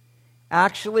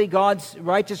 Actually, God's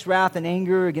righteous wrath and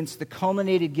anger against the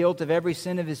culminated guilt of every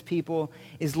sin of His people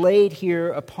is laid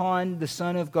here upon the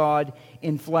Son of God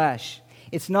in flesh.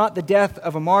 It's not the death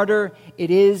of a martyr,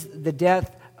 it is the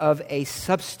death of a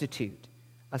substitute.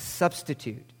 A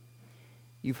substitute.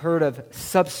 You've heard of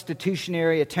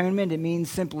substitutionary atonement. It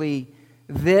means simply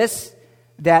this,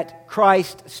 that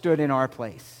Christ stood in our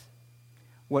place.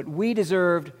 What we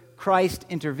deserved, Christ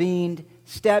intervened,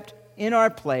 stepped in our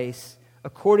place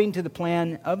according to the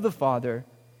plan of the Father,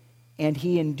 and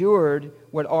He endured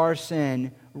what our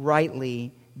sin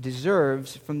rightly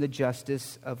deserves from the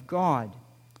justice of God.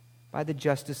 By the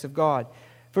justice of God.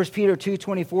 1 Peter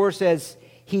 2:24 says,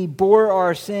 He bore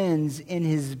our sins in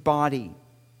His body.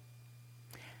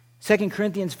 2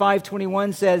 Corinthians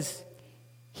 5:21 says,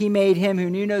 He made Him who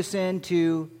knew no sin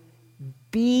to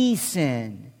be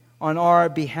sin on our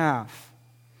behalf.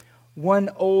 One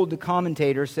old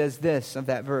commentator says this of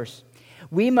that verse,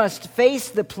 we must face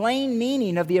the plain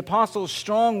meaning of the apostle's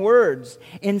strong words.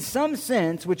 In some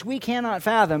sense, which we cannot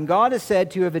fathom, God is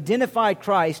said to have identified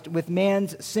Christ with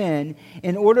man's sin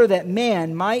in order that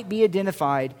man might be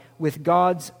identified with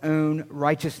God's own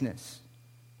righteousness.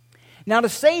 Now, to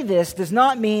say this does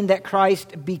not mean that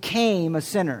Christ became a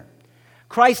sinner.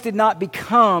 Christ did not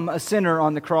become a sinner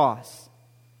on the cross.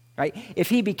 Right? If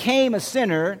He became a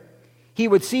sinner, He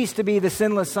would cease to be the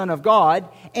sinless Son of God,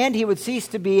 and He would cease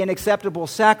to be an acceptable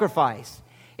sacrifice.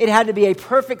 It had to be a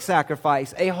perfect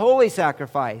sacrifice, a holy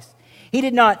sacrifice. He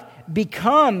did not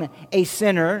become a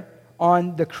sinner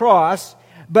on the cross,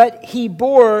 but He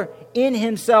bore in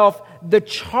Himself the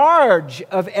charge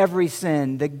of every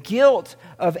sin, the guilt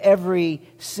of every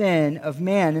sin of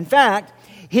man. In fact,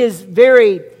 His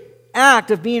very act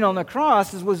of being on the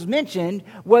cross, as was mentioned,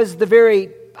 was the very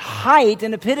height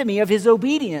and epitome of His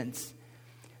obedience.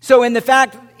 So in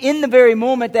the very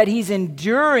moment that He's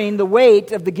enduring the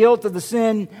weight of the guilt of the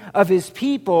sin of His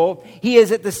people, He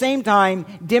is at the same time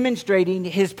demonstrating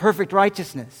His perfect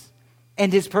righteousness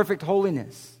and His perfect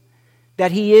holiness.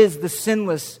 That He is the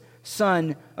sinless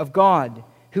Son of God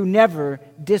who never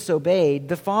disobeyed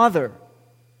the Father.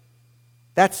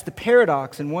 That's the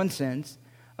paradox in one sense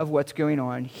of what's going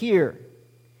on here.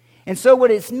 And so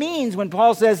what it means when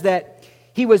Paul says that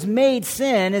He was made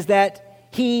sin is that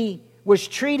He was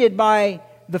treated by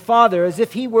the Father as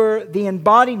if He were the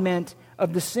embodiment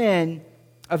of the sin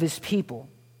of His people.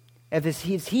 As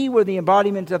if He were the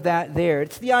embodiment of that there.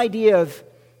 It's the idea of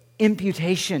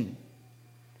imputation.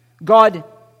 God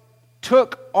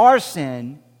took our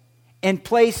sin and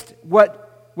placed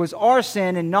what was our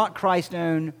sin and not Christ's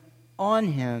own on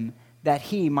Him that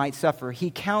He might suffer.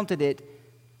 He counted it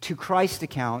to Christ's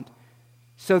account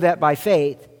so that by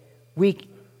faith we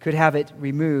could have it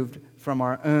removed from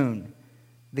our own,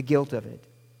 the guilt of it.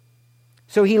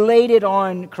 So He laid it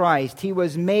on Christ. He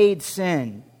was made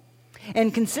sin.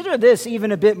 And consider this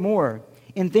even a bit more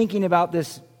in thinking about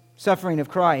this suffering of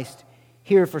Christ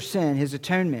here for sin, His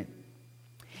atonement.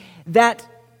 That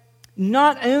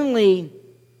not only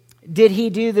did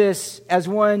He do this as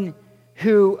one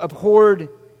who abhorred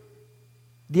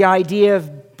the idea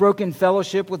of broken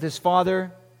fellowship with His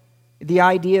Father, the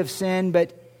idea of sin,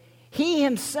 but He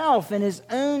Himself in His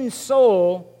own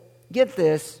soul, get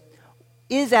this,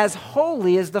 is as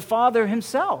holy as the Father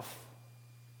Himself.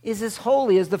 Is as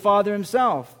holy as the Father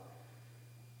Himself.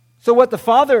 So what the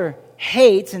Father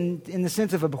hates, in the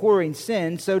sense of abhorring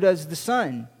sin, so does the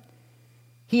Son.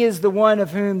 He is the one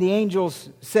of whom the angels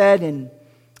said in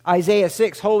Isaiah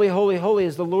 6, Holy, holy, holy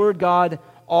is the Lord God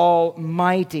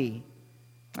Almighty.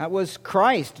 That was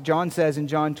Christ, John says in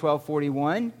John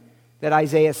 12:41, that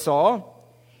Isaiah saw.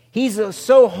 He's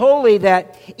so holy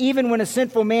that even when a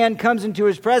sinful man comes into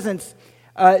His presence,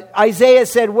 Isaiah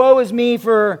said, woe is me,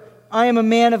 for I am a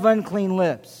man of unclean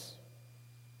lips.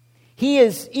 He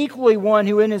is equally one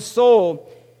who in his soul,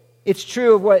 it's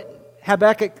true of what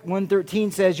Habakkuk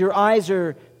 1:13 says, your eyes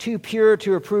are too pure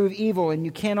to approve evil, and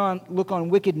you cannot look on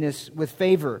wickedness with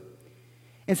favor.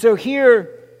 And so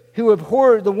here,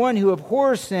 the one who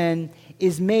abhors sin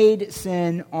is made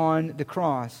sin on the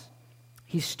cross.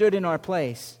 He stood in our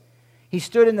place. He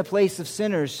stood in the place of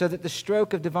sinners so that the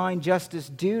stroke of divine justice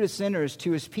due to sinners,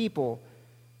 to his people,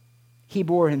 he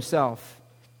bore himself.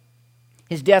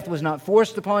 His death was not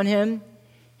forced upon him.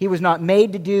 He was not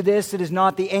made to do this. It is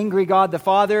not the angry God the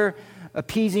Father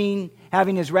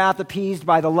having his wrath appeased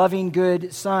by the loving,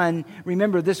 good Son.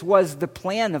 Remember, this was the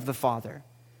plan of the Father.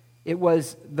 It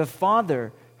was the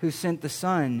Father who sent the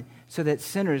Son so that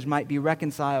sinners might be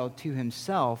reconciled to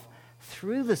himself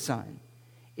through the Son.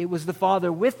 It was the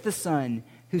Father with the Son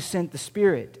who sent the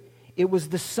Spirit. It was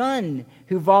the Son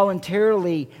who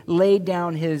voluntarily laid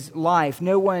down his life.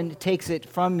 No one takes it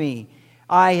from me.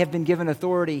 I have been given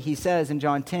authority, he says in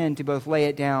John 10, to both lay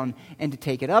it down and to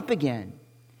take it up again.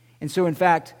 And so, in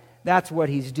fact, that's what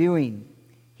he's doing.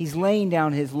 He's laying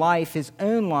down his life, his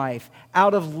own life,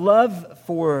 out of love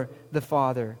for the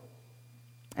Father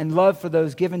and love for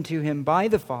those given to him by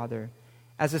the Father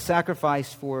as a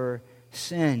sacrifice for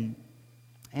sin.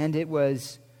 And it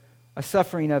was a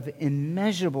suffering of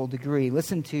immeasurable degree.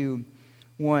 Listen to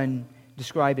one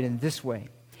describe it in this way.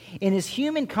 In his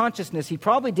human consciousness, he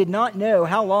probably did not know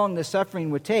how long the suffering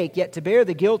would take, yet to bear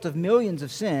the guilt of millions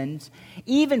of sins,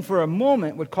 even for a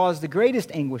moment, would cause the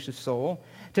greatest anguish of soul.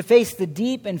 To face the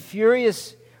deep and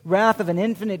furious wrath of an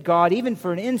infinite God, even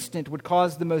for an instant, would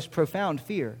cause the most profound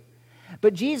fear.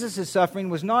 But Jesus' suffering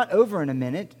was not over in a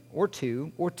minute, or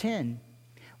 2, or 10.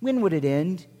 When would it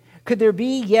end? Could there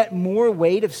be yet more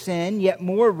weight of sin, yet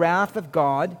more wrath of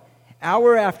God?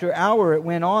 Hour after hour it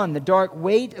went on. The dark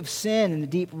weight of sin and the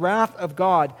deep wrath of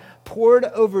God poured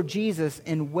over Jesus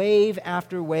in wave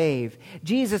after wave.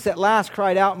 Jesus at last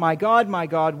cried out, my God,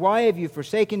 why have you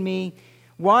forsaken me?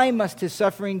 Why must his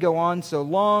suffering go on so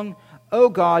long? O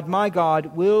God, my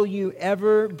God, will you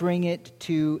ever bring it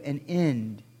to an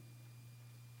end?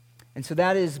 And so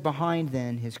that is behind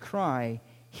then his cry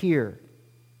here.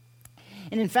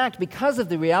 And in fact, because of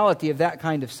the reality of that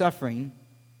kind of suffering,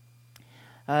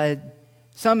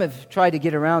 some have tried to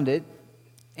get around it.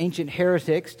 Ancient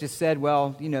heretics just said,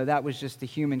 well, that was just the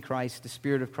human Christ, the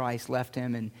Spirit of Christ left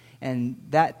him, and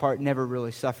that part never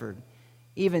really suffered.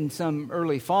 Even some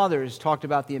early fathers talked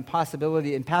about the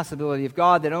impassibility of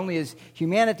God, that only his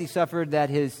humanity suffered, that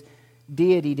his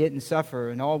deity didn't suffer.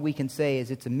 And all we can say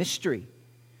is it's a mystery.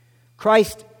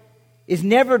 Christ is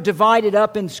never divided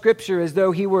up in Scripture as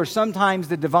though he were sometimes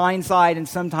the divine side and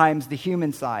sometimes the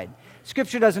human side.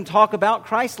 Scripture doesn't talk about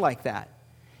Christ like that.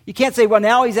 You can't say, well,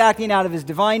 now he's acting out of his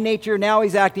divine nature, now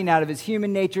he's acting out of his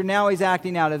human nature, now he's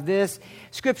acting out of this.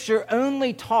 Scripture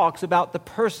only talks about the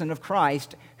person of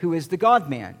Christ, who is the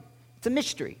God-man. It's a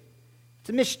mystery. It's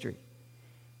a mystery.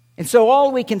 And so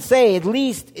all we can say, at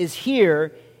least, is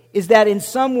that in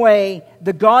some way,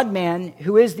 the God-man,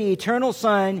 who is the eternal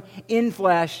Son in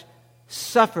flesh,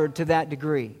 suffered to that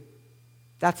degree.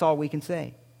 That's all we can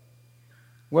say.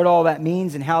 What all that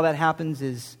means and how that happens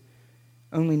is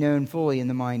only known fully in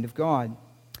the mind of God.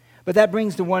 But that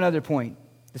brings to one other point,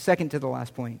 the second to the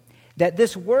last point, that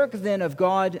this work then of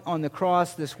God on the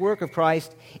cross, this work of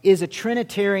Christ, is a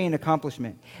Trinitarian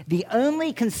accomplishment. The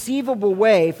only conceivable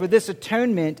way for this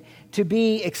atonement to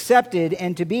be accepted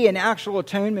and to be an actual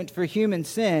atonement for human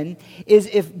sin is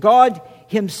if God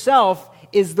himself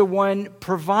is the one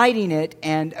providing it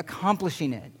and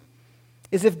accomplishing it.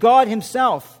 Is if God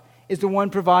himself is the one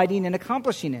providing and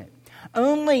accomplishing it.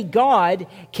 Only God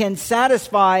can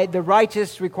satisfy the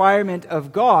righteous requirement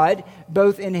of God,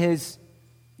 both in his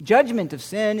judgment of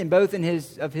sin and both in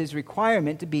his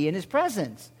requirement to be in his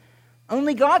presence.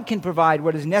 Only God can provide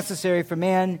what is necessary for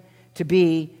man to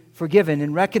be forgiven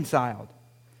and reconciled.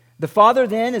 The Father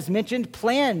then, as mentioned,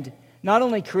 planned not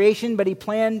only creation, but he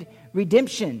planned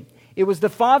redemption. It was the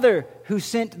Father who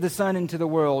sent the Son into the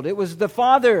world. It was the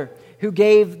Father who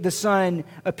gave the Son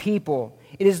a people.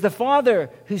 It is the Father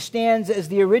who stands as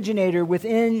the originator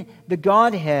within the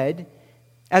Godhead,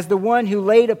 as the one who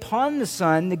laid upon the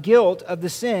Son the guilt of the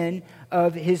sin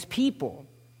of his people.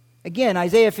 Again,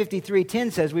 Isaiah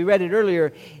 53:10 says, we read it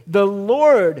earlier, the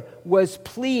Lord was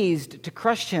pleased to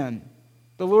crush him.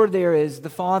 The Lord there is the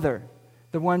Father.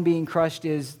 The one being crushed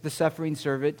is the suffering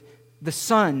servant, the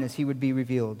Son, as he would be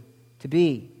revealed to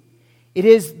be. It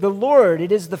is the Lord,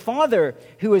 it is the Father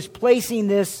who is placing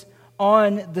this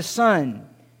on the Son.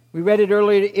 We read it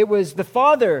earlier, it was the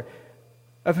Father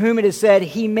of whom it is said,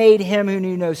 he made him who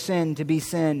knew no sin to be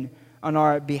sin on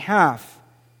our behalf.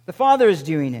 The Father is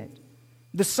doing it.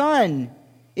 The Son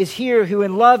is here who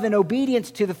in love and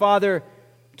obedience to the Father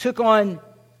took on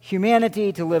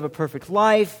humanity to live a perfect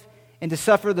life and to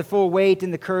suffer the full weight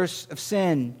and the curse of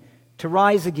sin, to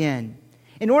rise again.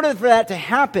 In order for that to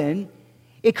happen,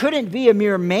 it couldn't be a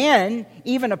mere man,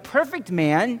 even a perfect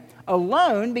man,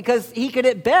 alone, because he could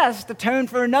at best atone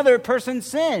for another person's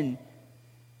sin.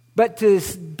 But to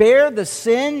bear the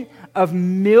sin of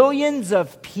millions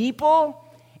of people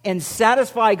and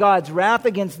satisfy God's wrath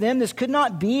against them, this could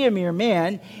not be a mere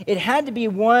man. It had to be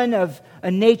one of a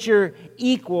nature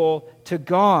equal to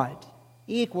God.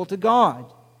 Equal to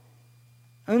God.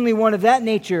 Only one of that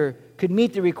nature could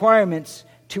meet the requirements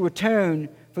to atone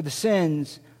for the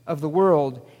sins of the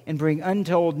world and bring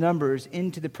untold numbers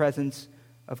into the presence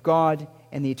of God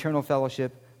and the eternal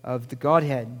fellowship of the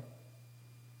Godhead.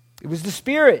 It was the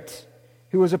Spirit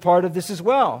who was a part of this as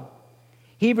well.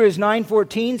 Hebrews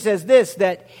 9:14 says this,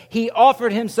 that He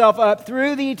offered Himself up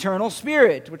through the eternal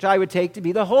Spirit, which I would take to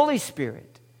be the Holy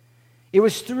Spirit. It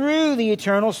was through the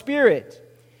eternal Spirit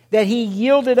that He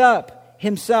yielded up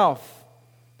Himself.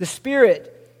 The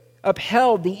Spirit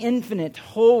upheld the infinite,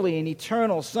 holy, and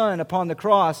eternal Son upon the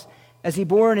cross as He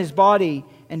bore in His body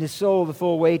and His soul the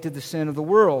full weight of the sin of the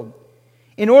world.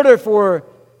 In order for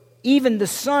even the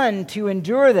Son to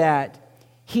endure that,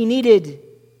 He needed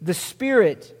the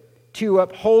Spirit to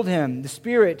uphold Him, the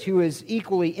Spirit who is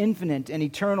equally infinite and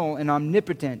eternal and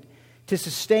omnipotent, to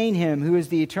sustain Him who is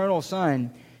the eternal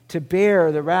Son, to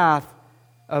bear the wrath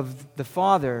of the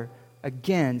Father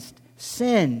against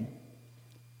sin.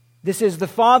 This is the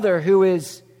Father who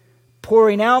is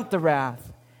pouring out the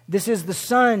wrath. This is the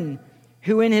Son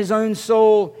who in His own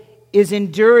soul is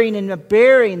enduring and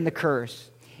bearing the curse.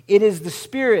 It is the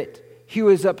Spirit who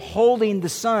is upholding the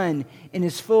Son in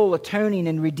His full atoning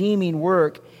and redeeming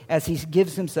work as He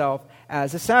gives Himself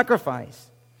as a sacrifice.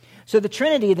 So the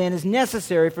Trinity then is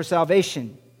necessary for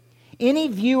salvation. Any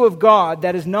view of God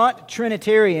that is not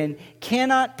Trinitarian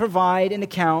cannot provide an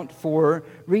account for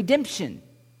redemption.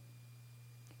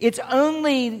 It's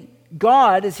only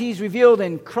God, as He's revealed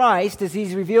in Christ, as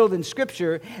He's revealed in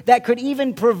Scripture, that could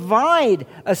even provide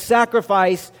a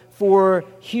sacrifice for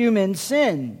human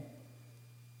sin.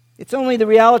 It's only the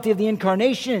reality of the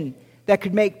incarnation that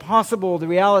could make possible the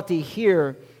reality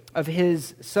here of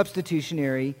His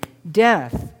substitutionary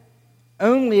death.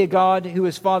 Only a God who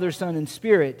is Father, Son, and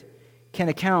Spirit can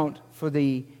account for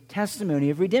the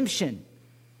testimony of redemption.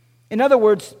 In other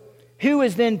words, who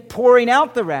is then pouring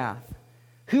out the wrath?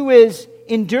 Who is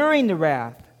enduring the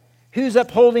wrath? Who's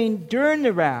upholding during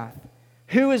the wrath?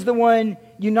 Who is the one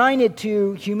united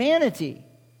to humanity?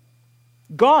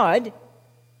 God,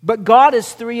 but God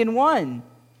is three in one.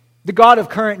 The God of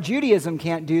current Judaism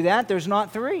can't do that. There's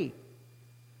not three.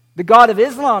 The God of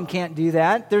Islam can't do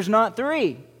that. There's not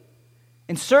three.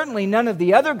 And certainly none of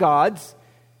the other gods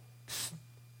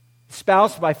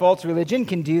espoused by false religion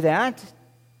can do that.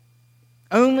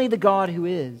 Only the God who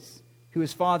is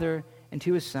Father and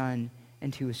who is Son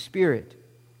and who is Spirit.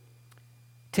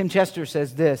 Tim Chester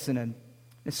says this in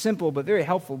a simple but very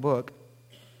helpful book.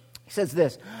 He says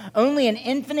this, only an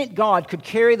infinite God could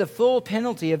carry the full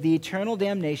penalty of the eternal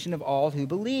damnation of all who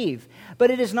believe.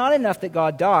 But it is not enough that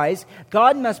God dies.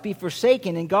 God must be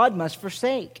forsaken and God must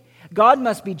forsake. God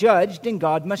must be judged and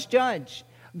God must judge.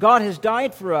 God has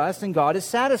died for us and God is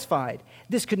satisfied.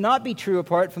 This could not be true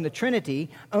apart from the Trinity.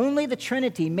 Only the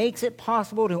Trinity makes it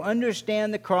possible to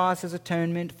understand the cross as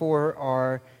atonement for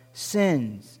our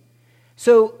sins.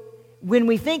 So when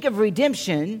we think of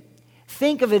redemption,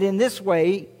 think of it in this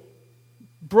way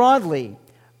broadly.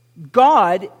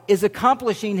 God is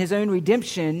accomplishing His own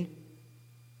redemption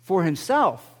for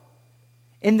Himself,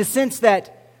 in the sense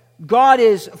that God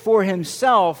is for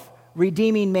Himself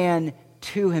redeeming man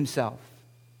to Himself.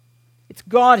 It's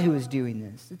God who is doing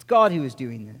this. It's God who is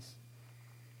doing this.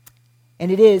 And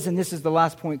it is, and this is the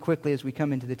last point quickly as we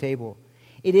come into the table,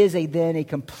 it is then a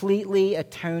completely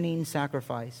atoning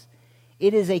sacrifice.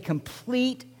 It is a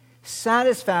complete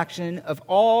satisfaction of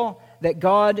all that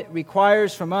God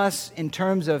requires from us in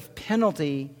terms of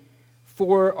penalty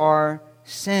for our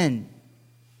sin.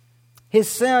 His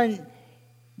Son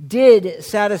did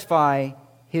satisfy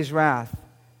His wrath.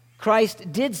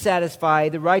 Christ did satisfy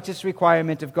the righteous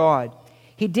requirement of God.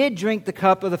 He did drink the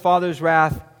cup of the Father's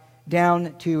wrath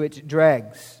down to its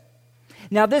dregs.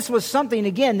 Now, this was something,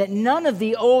 again, that none of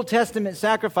the Old Testament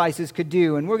sacrifices could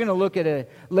do. And we're going to look at a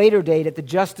later date at the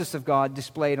justice of God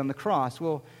displayed on the cross.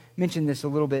 We'll mention this a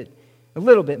little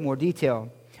bit more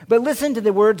detail. But listen to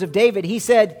the words of David. He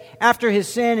said, after his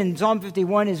sin in Psalm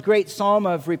 51, his great psalm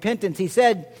of repentance, he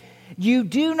said, You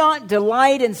do not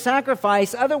delight in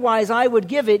sacrifice, otherwise I would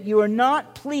give it. You are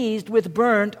not pleased with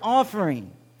burnt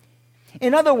offering.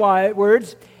 In other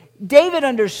words, David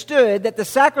understood that the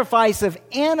sacrifice of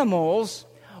animals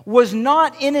was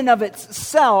not in and of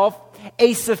itself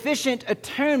a sufficient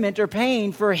atonement or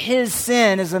paying for his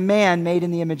sin as a man made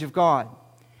in the image of God.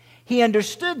 He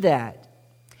understood that.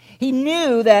 He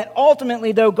knew that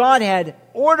ultimately, though God had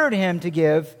ordered him to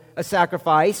give a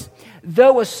sacrifice,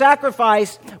 though a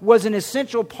sacrifice was an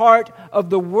essential part of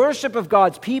the worship of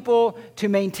God's people to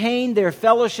maintain their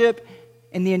fellowship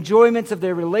and the enjoyments of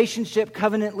their relationship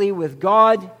covenantly with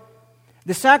God,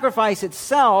 the sacrifice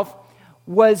itself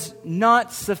was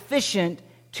not sufficient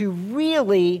to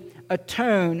really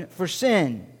atone for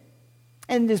sin.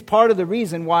 And it is part of the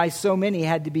reason why so many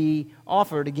had to be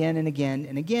offered again and again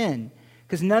and again,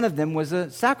 because none of them was a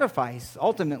sacrifice,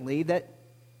 ultimately, that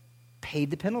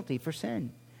paid the penalty for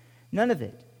sin. None of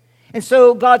it. And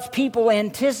so God's people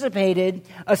anticipated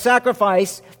a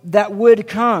sacrifice that would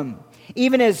come.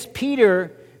 Even as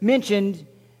Peter mentioned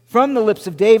from the lips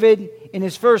of David in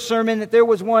his first sermon that there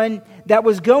was one that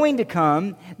was going to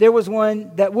come, there was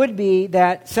one that would be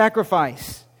that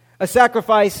sacrifice. A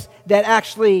sacrifice that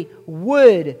actually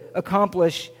would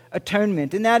accomplish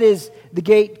atonement. And that is the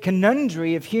great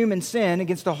conundrum of human sin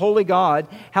against a holy God.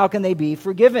 How can they be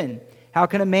forgiven? How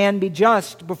can a man be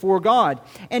just before God?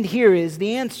 And here is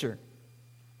the answer.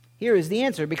 Here is the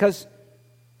answer. Because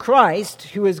Christ,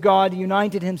 who is God,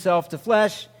 united himself to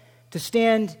flesh to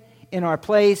stand in our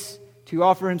place, to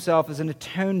offer himself as an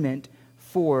atonement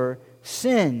for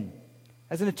sin.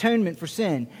 As an atonement for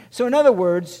sin. So in other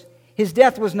words, his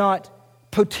death was not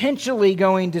potentially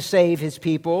going to save his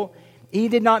people. He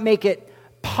did not make it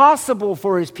possible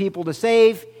for his people to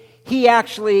save. He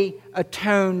actually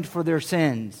atoned for their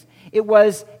sins. It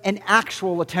was an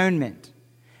actual atonement.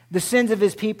 The sins of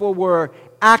his people were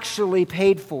actually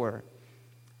paid for,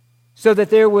 so that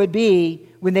there would be,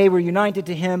 when they were united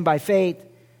to him by faith,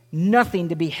 nothing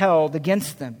to be held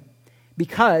against them,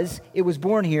 because it was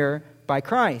born here by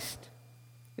Christ.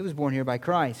 It was born here by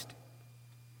Christ.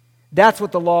 That's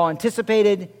what the law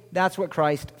anticipated. That's what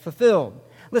Christ fulfilled.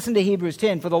 Listen to Hebrews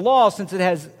 10. For the law, since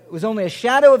it was only a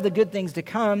shadow of the good things to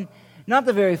come, not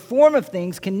the very form of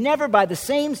things, can never by the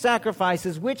same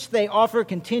sacrifices which they offer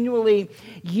continually,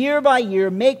 year by year,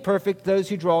 make perfect those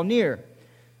who draw near.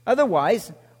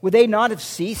 Otherwise, would they not have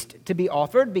ceased to be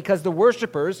offered? Because the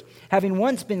worshippers, having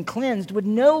once been cleansed, would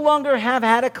no longer have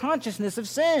had a consciousness of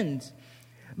sins.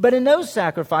 But in those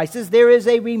sacrifices, there is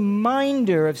a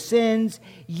reminder of sins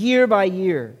year by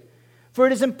year. For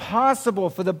it is impossible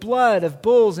for the blood of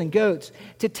bulls and goats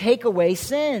to take away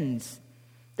sins.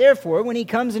 Therefore, when he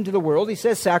comes into the world, he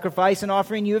says, sacrifice and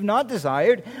offering you have not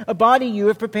desired, a body you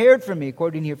have prepared for me,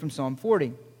 quoting here from Psalm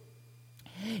 40.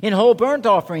 In whole burnt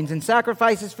offerings and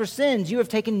sacrifices for sins you have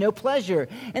taken no pleasure.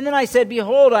 And then I said,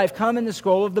 behold, I have come in the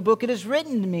scroll of the book. It is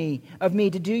written to me, of me,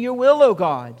 to do your will, O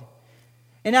God.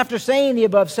 And after saying the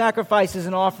above sacrifices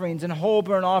and offerings and whole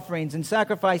burnt offerings and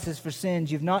sacrifices for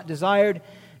sins you have not desired,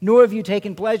 nor have you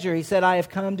taken pleasure, he said, I have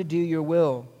come to do your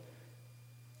will.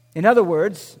 In other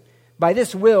words, by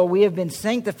this will we have been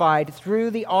sanctified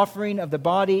through the offering of the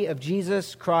body of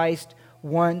Jesus Christ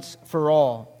once for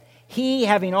all. He,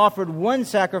 having offered one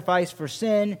sacrifice for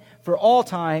sin for all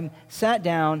time, sat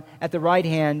down at the right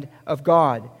hand of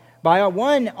God. By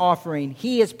one offering,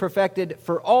 he has perfected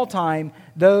for all time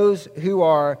those who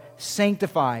are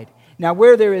sanctified. Now,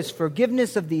 where there is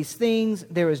forgiveness of these things,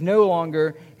 there is no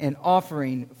longer an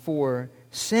offering for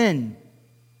sin.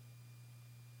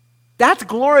 That's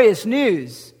glorious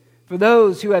news for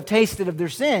those who have tasted of their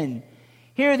sin.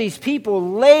 Here are these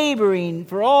people laboring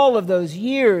for all of those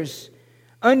years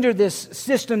under this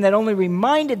system that only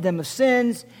reminded them of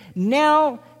sins,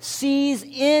 now sees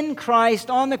in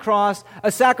Christ on the cross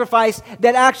a sacrifice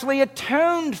that actually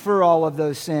atoned for all of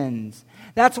those sins.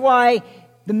 That's why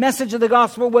the message of the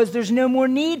gospel was there's no more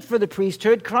need for the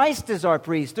priesthood. Christ is our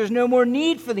priest. There's no more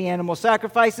need for the animal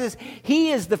sacrifices. He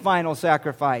is the final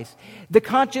sacrifice. The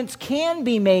conscience can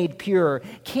be made pure,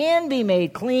 can be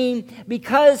made clean,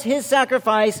 because his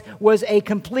sacrifice was a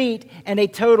complete and a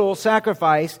total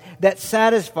sacrifice that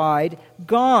satisfied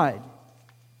God.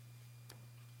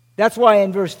 That's why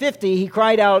in verse 50, he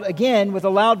cried out again with a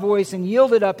loud voice and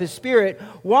yielded up his spirit.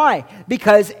 Why?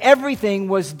 Because everything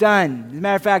was done. As a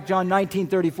matter of fact, John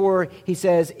 19:34, he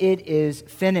says, it is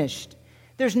finished.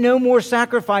 There's no more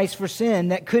sacrifice for sin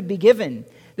that could be given.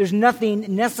 There's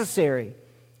nothing necessary.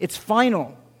 It's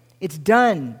final. It's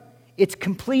done. It's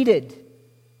completed.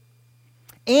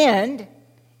 And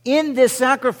in this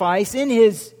sacrifice, in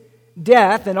his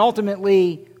death, and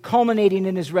ultimately culminating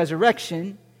in his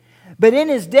resurrection, But in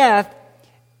his death,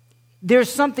 there's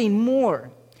something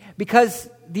more. Because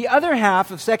the other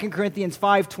half of 2 Corinthians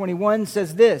 5:21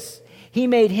 says this, He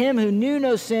made him who knew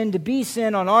no sin to be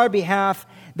sin on our behalf,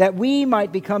 that we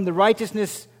might become the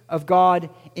righteousness of God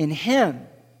in him.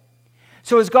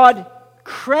 So is God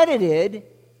credited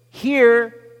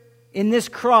here in this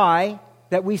cry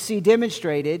that we see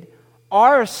demonstrated,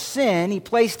 our sin, he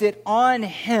placed it on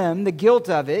him, the guilt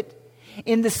of it.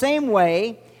 In the same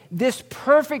way, this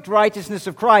perfect righteousness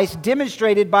of Christ,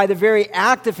 demonstrated by the very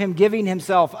act of him giving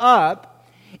himself up,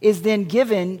 is then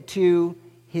given to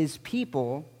his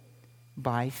people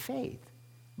by faith,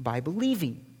 by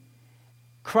believing.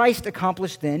 Christ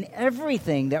accomplished then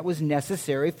everything that was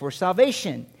necessary for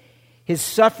salvation. His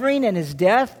suffering and his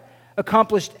death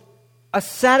accomplished a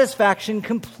satisfaction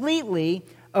completely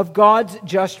of God's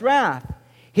just wrath.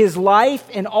 His life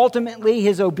and ultimately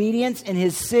his obedience in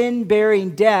his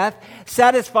sin-bearing death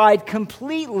satisfied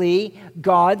completely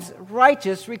God's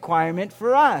righteous requirement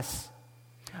for us.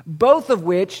 Both of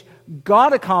which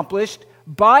God accomplished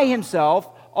by himself,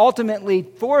 ultimately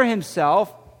for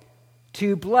himself,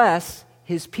 to bless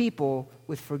his people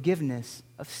with forgiveness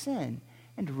of sin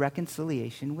and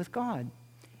reconciliation with God.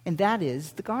 And that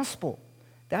is the gospel.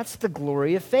 That's the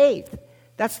glory of faith.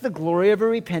 That's the glory of a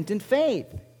repentant faith.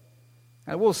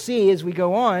 Now, we'll see as we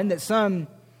go on that some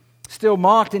still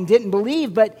mocked and didn't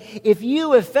believe, but if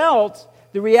you have felt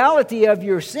the reality of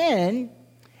your sin,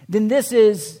 then this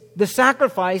is the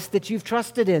sacrifice that you've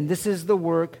trusted in. This is the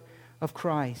work of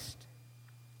Christ.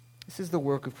 This is the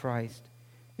work of Christ.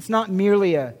 It's not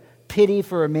merely a pity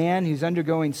for a man who's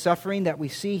undergoing suffering that we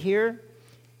see here,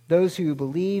 those who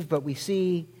believe, but we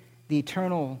see the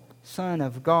eternal Son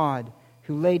of God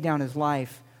who laid down his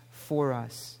life for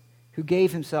us, who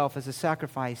gave himself as a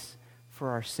sacrifice for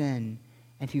our sin,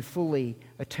 and who fully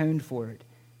atoned for it.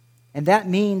 And that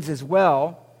means as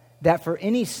well that for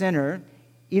any sinner,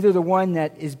 either the one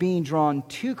that is being drawn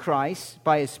to Christ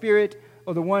by his Spirit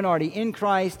or the one already in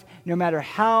Christ, no matter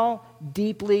how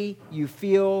deeply you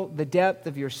feel the depth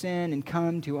of your sin and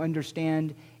come to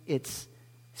understand its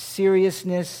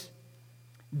seriousness,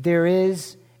 there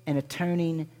is an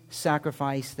atoning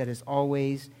sacrifice that is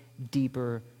always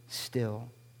deeper still.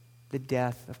 The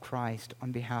death of Christ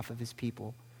on behalf of his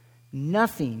people.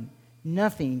 Nothing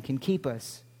can keep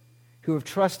us who have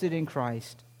trusted in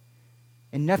Christ,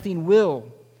 and nothing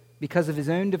will, because of his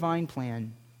own divine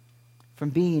plan, from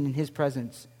being in his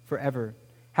presence forever.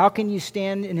 How can you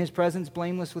stand in his presence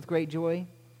blameless with great joy?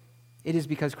 It is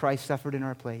because Christ suffered in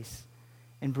our place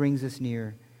and brings us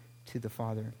near to the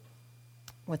Father.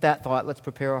 With that thought, let's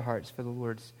prepare our hearts for the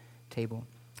Lord's table.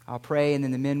 I'll pray, and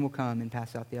then the men will come and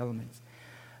pass out the elements.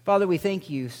 Father, we thank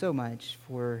you so much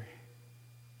for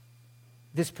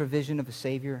this provision of a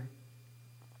Savior.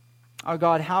 Our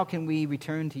God, how can we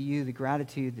return to you the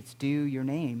gratitude that's due your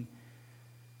name?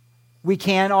 We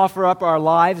can offer up our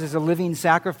lives as a living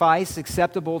sacrifice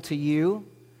acceptable to you,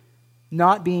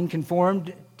 not being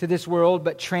conformed to this world,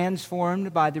 but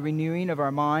transformed by the renewing of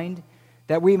our mind,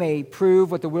 that we may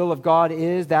prove what the will of God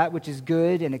is, that which is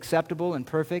good and acceptable and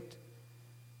perfect.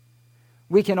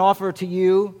 We can offer to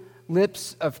you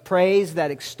lips of praise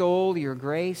that extol your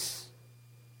grace.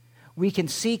 We can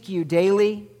seek you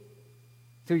daily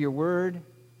through your word.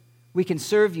 We can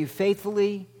serve you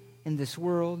faithfully in this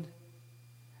world.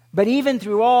 But even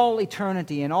through all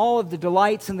eternity and all of the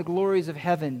delights and the glories of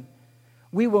heaven,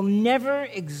 we will never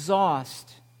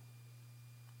exhaust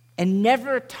and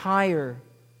never tire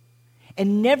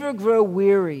and never grow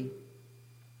weary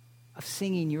of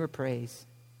singing your praise,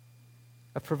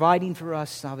 of providing for us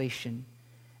salvation.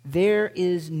 There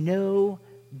is no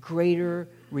greater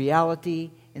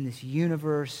reality in this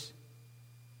universe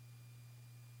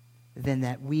than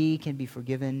that we can be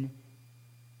forgiven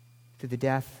through the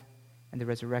death and the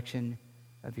resurrection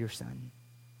of your Son.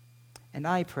 And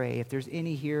I pray, if there's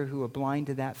any here who are blind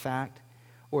to that fact,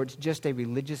 or it's just a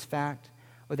religious fact,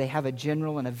 or they have a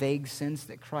general and a vague sense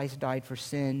that Christ died for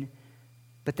sin,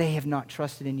 but they have not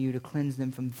trusted in you to cleanse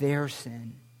them from their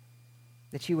sin,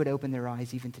 that you would open their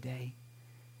eyes even today,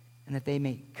 and that they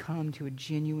may come to a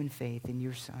genuine faith in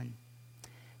your Son.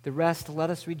 The rest, let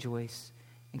us rejoice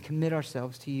and commit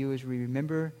ourselves to you as we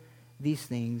remember these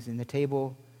things in the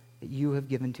table that you have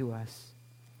given to us.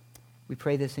 We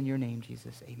pray this in your name,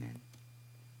 Jesus. Amen.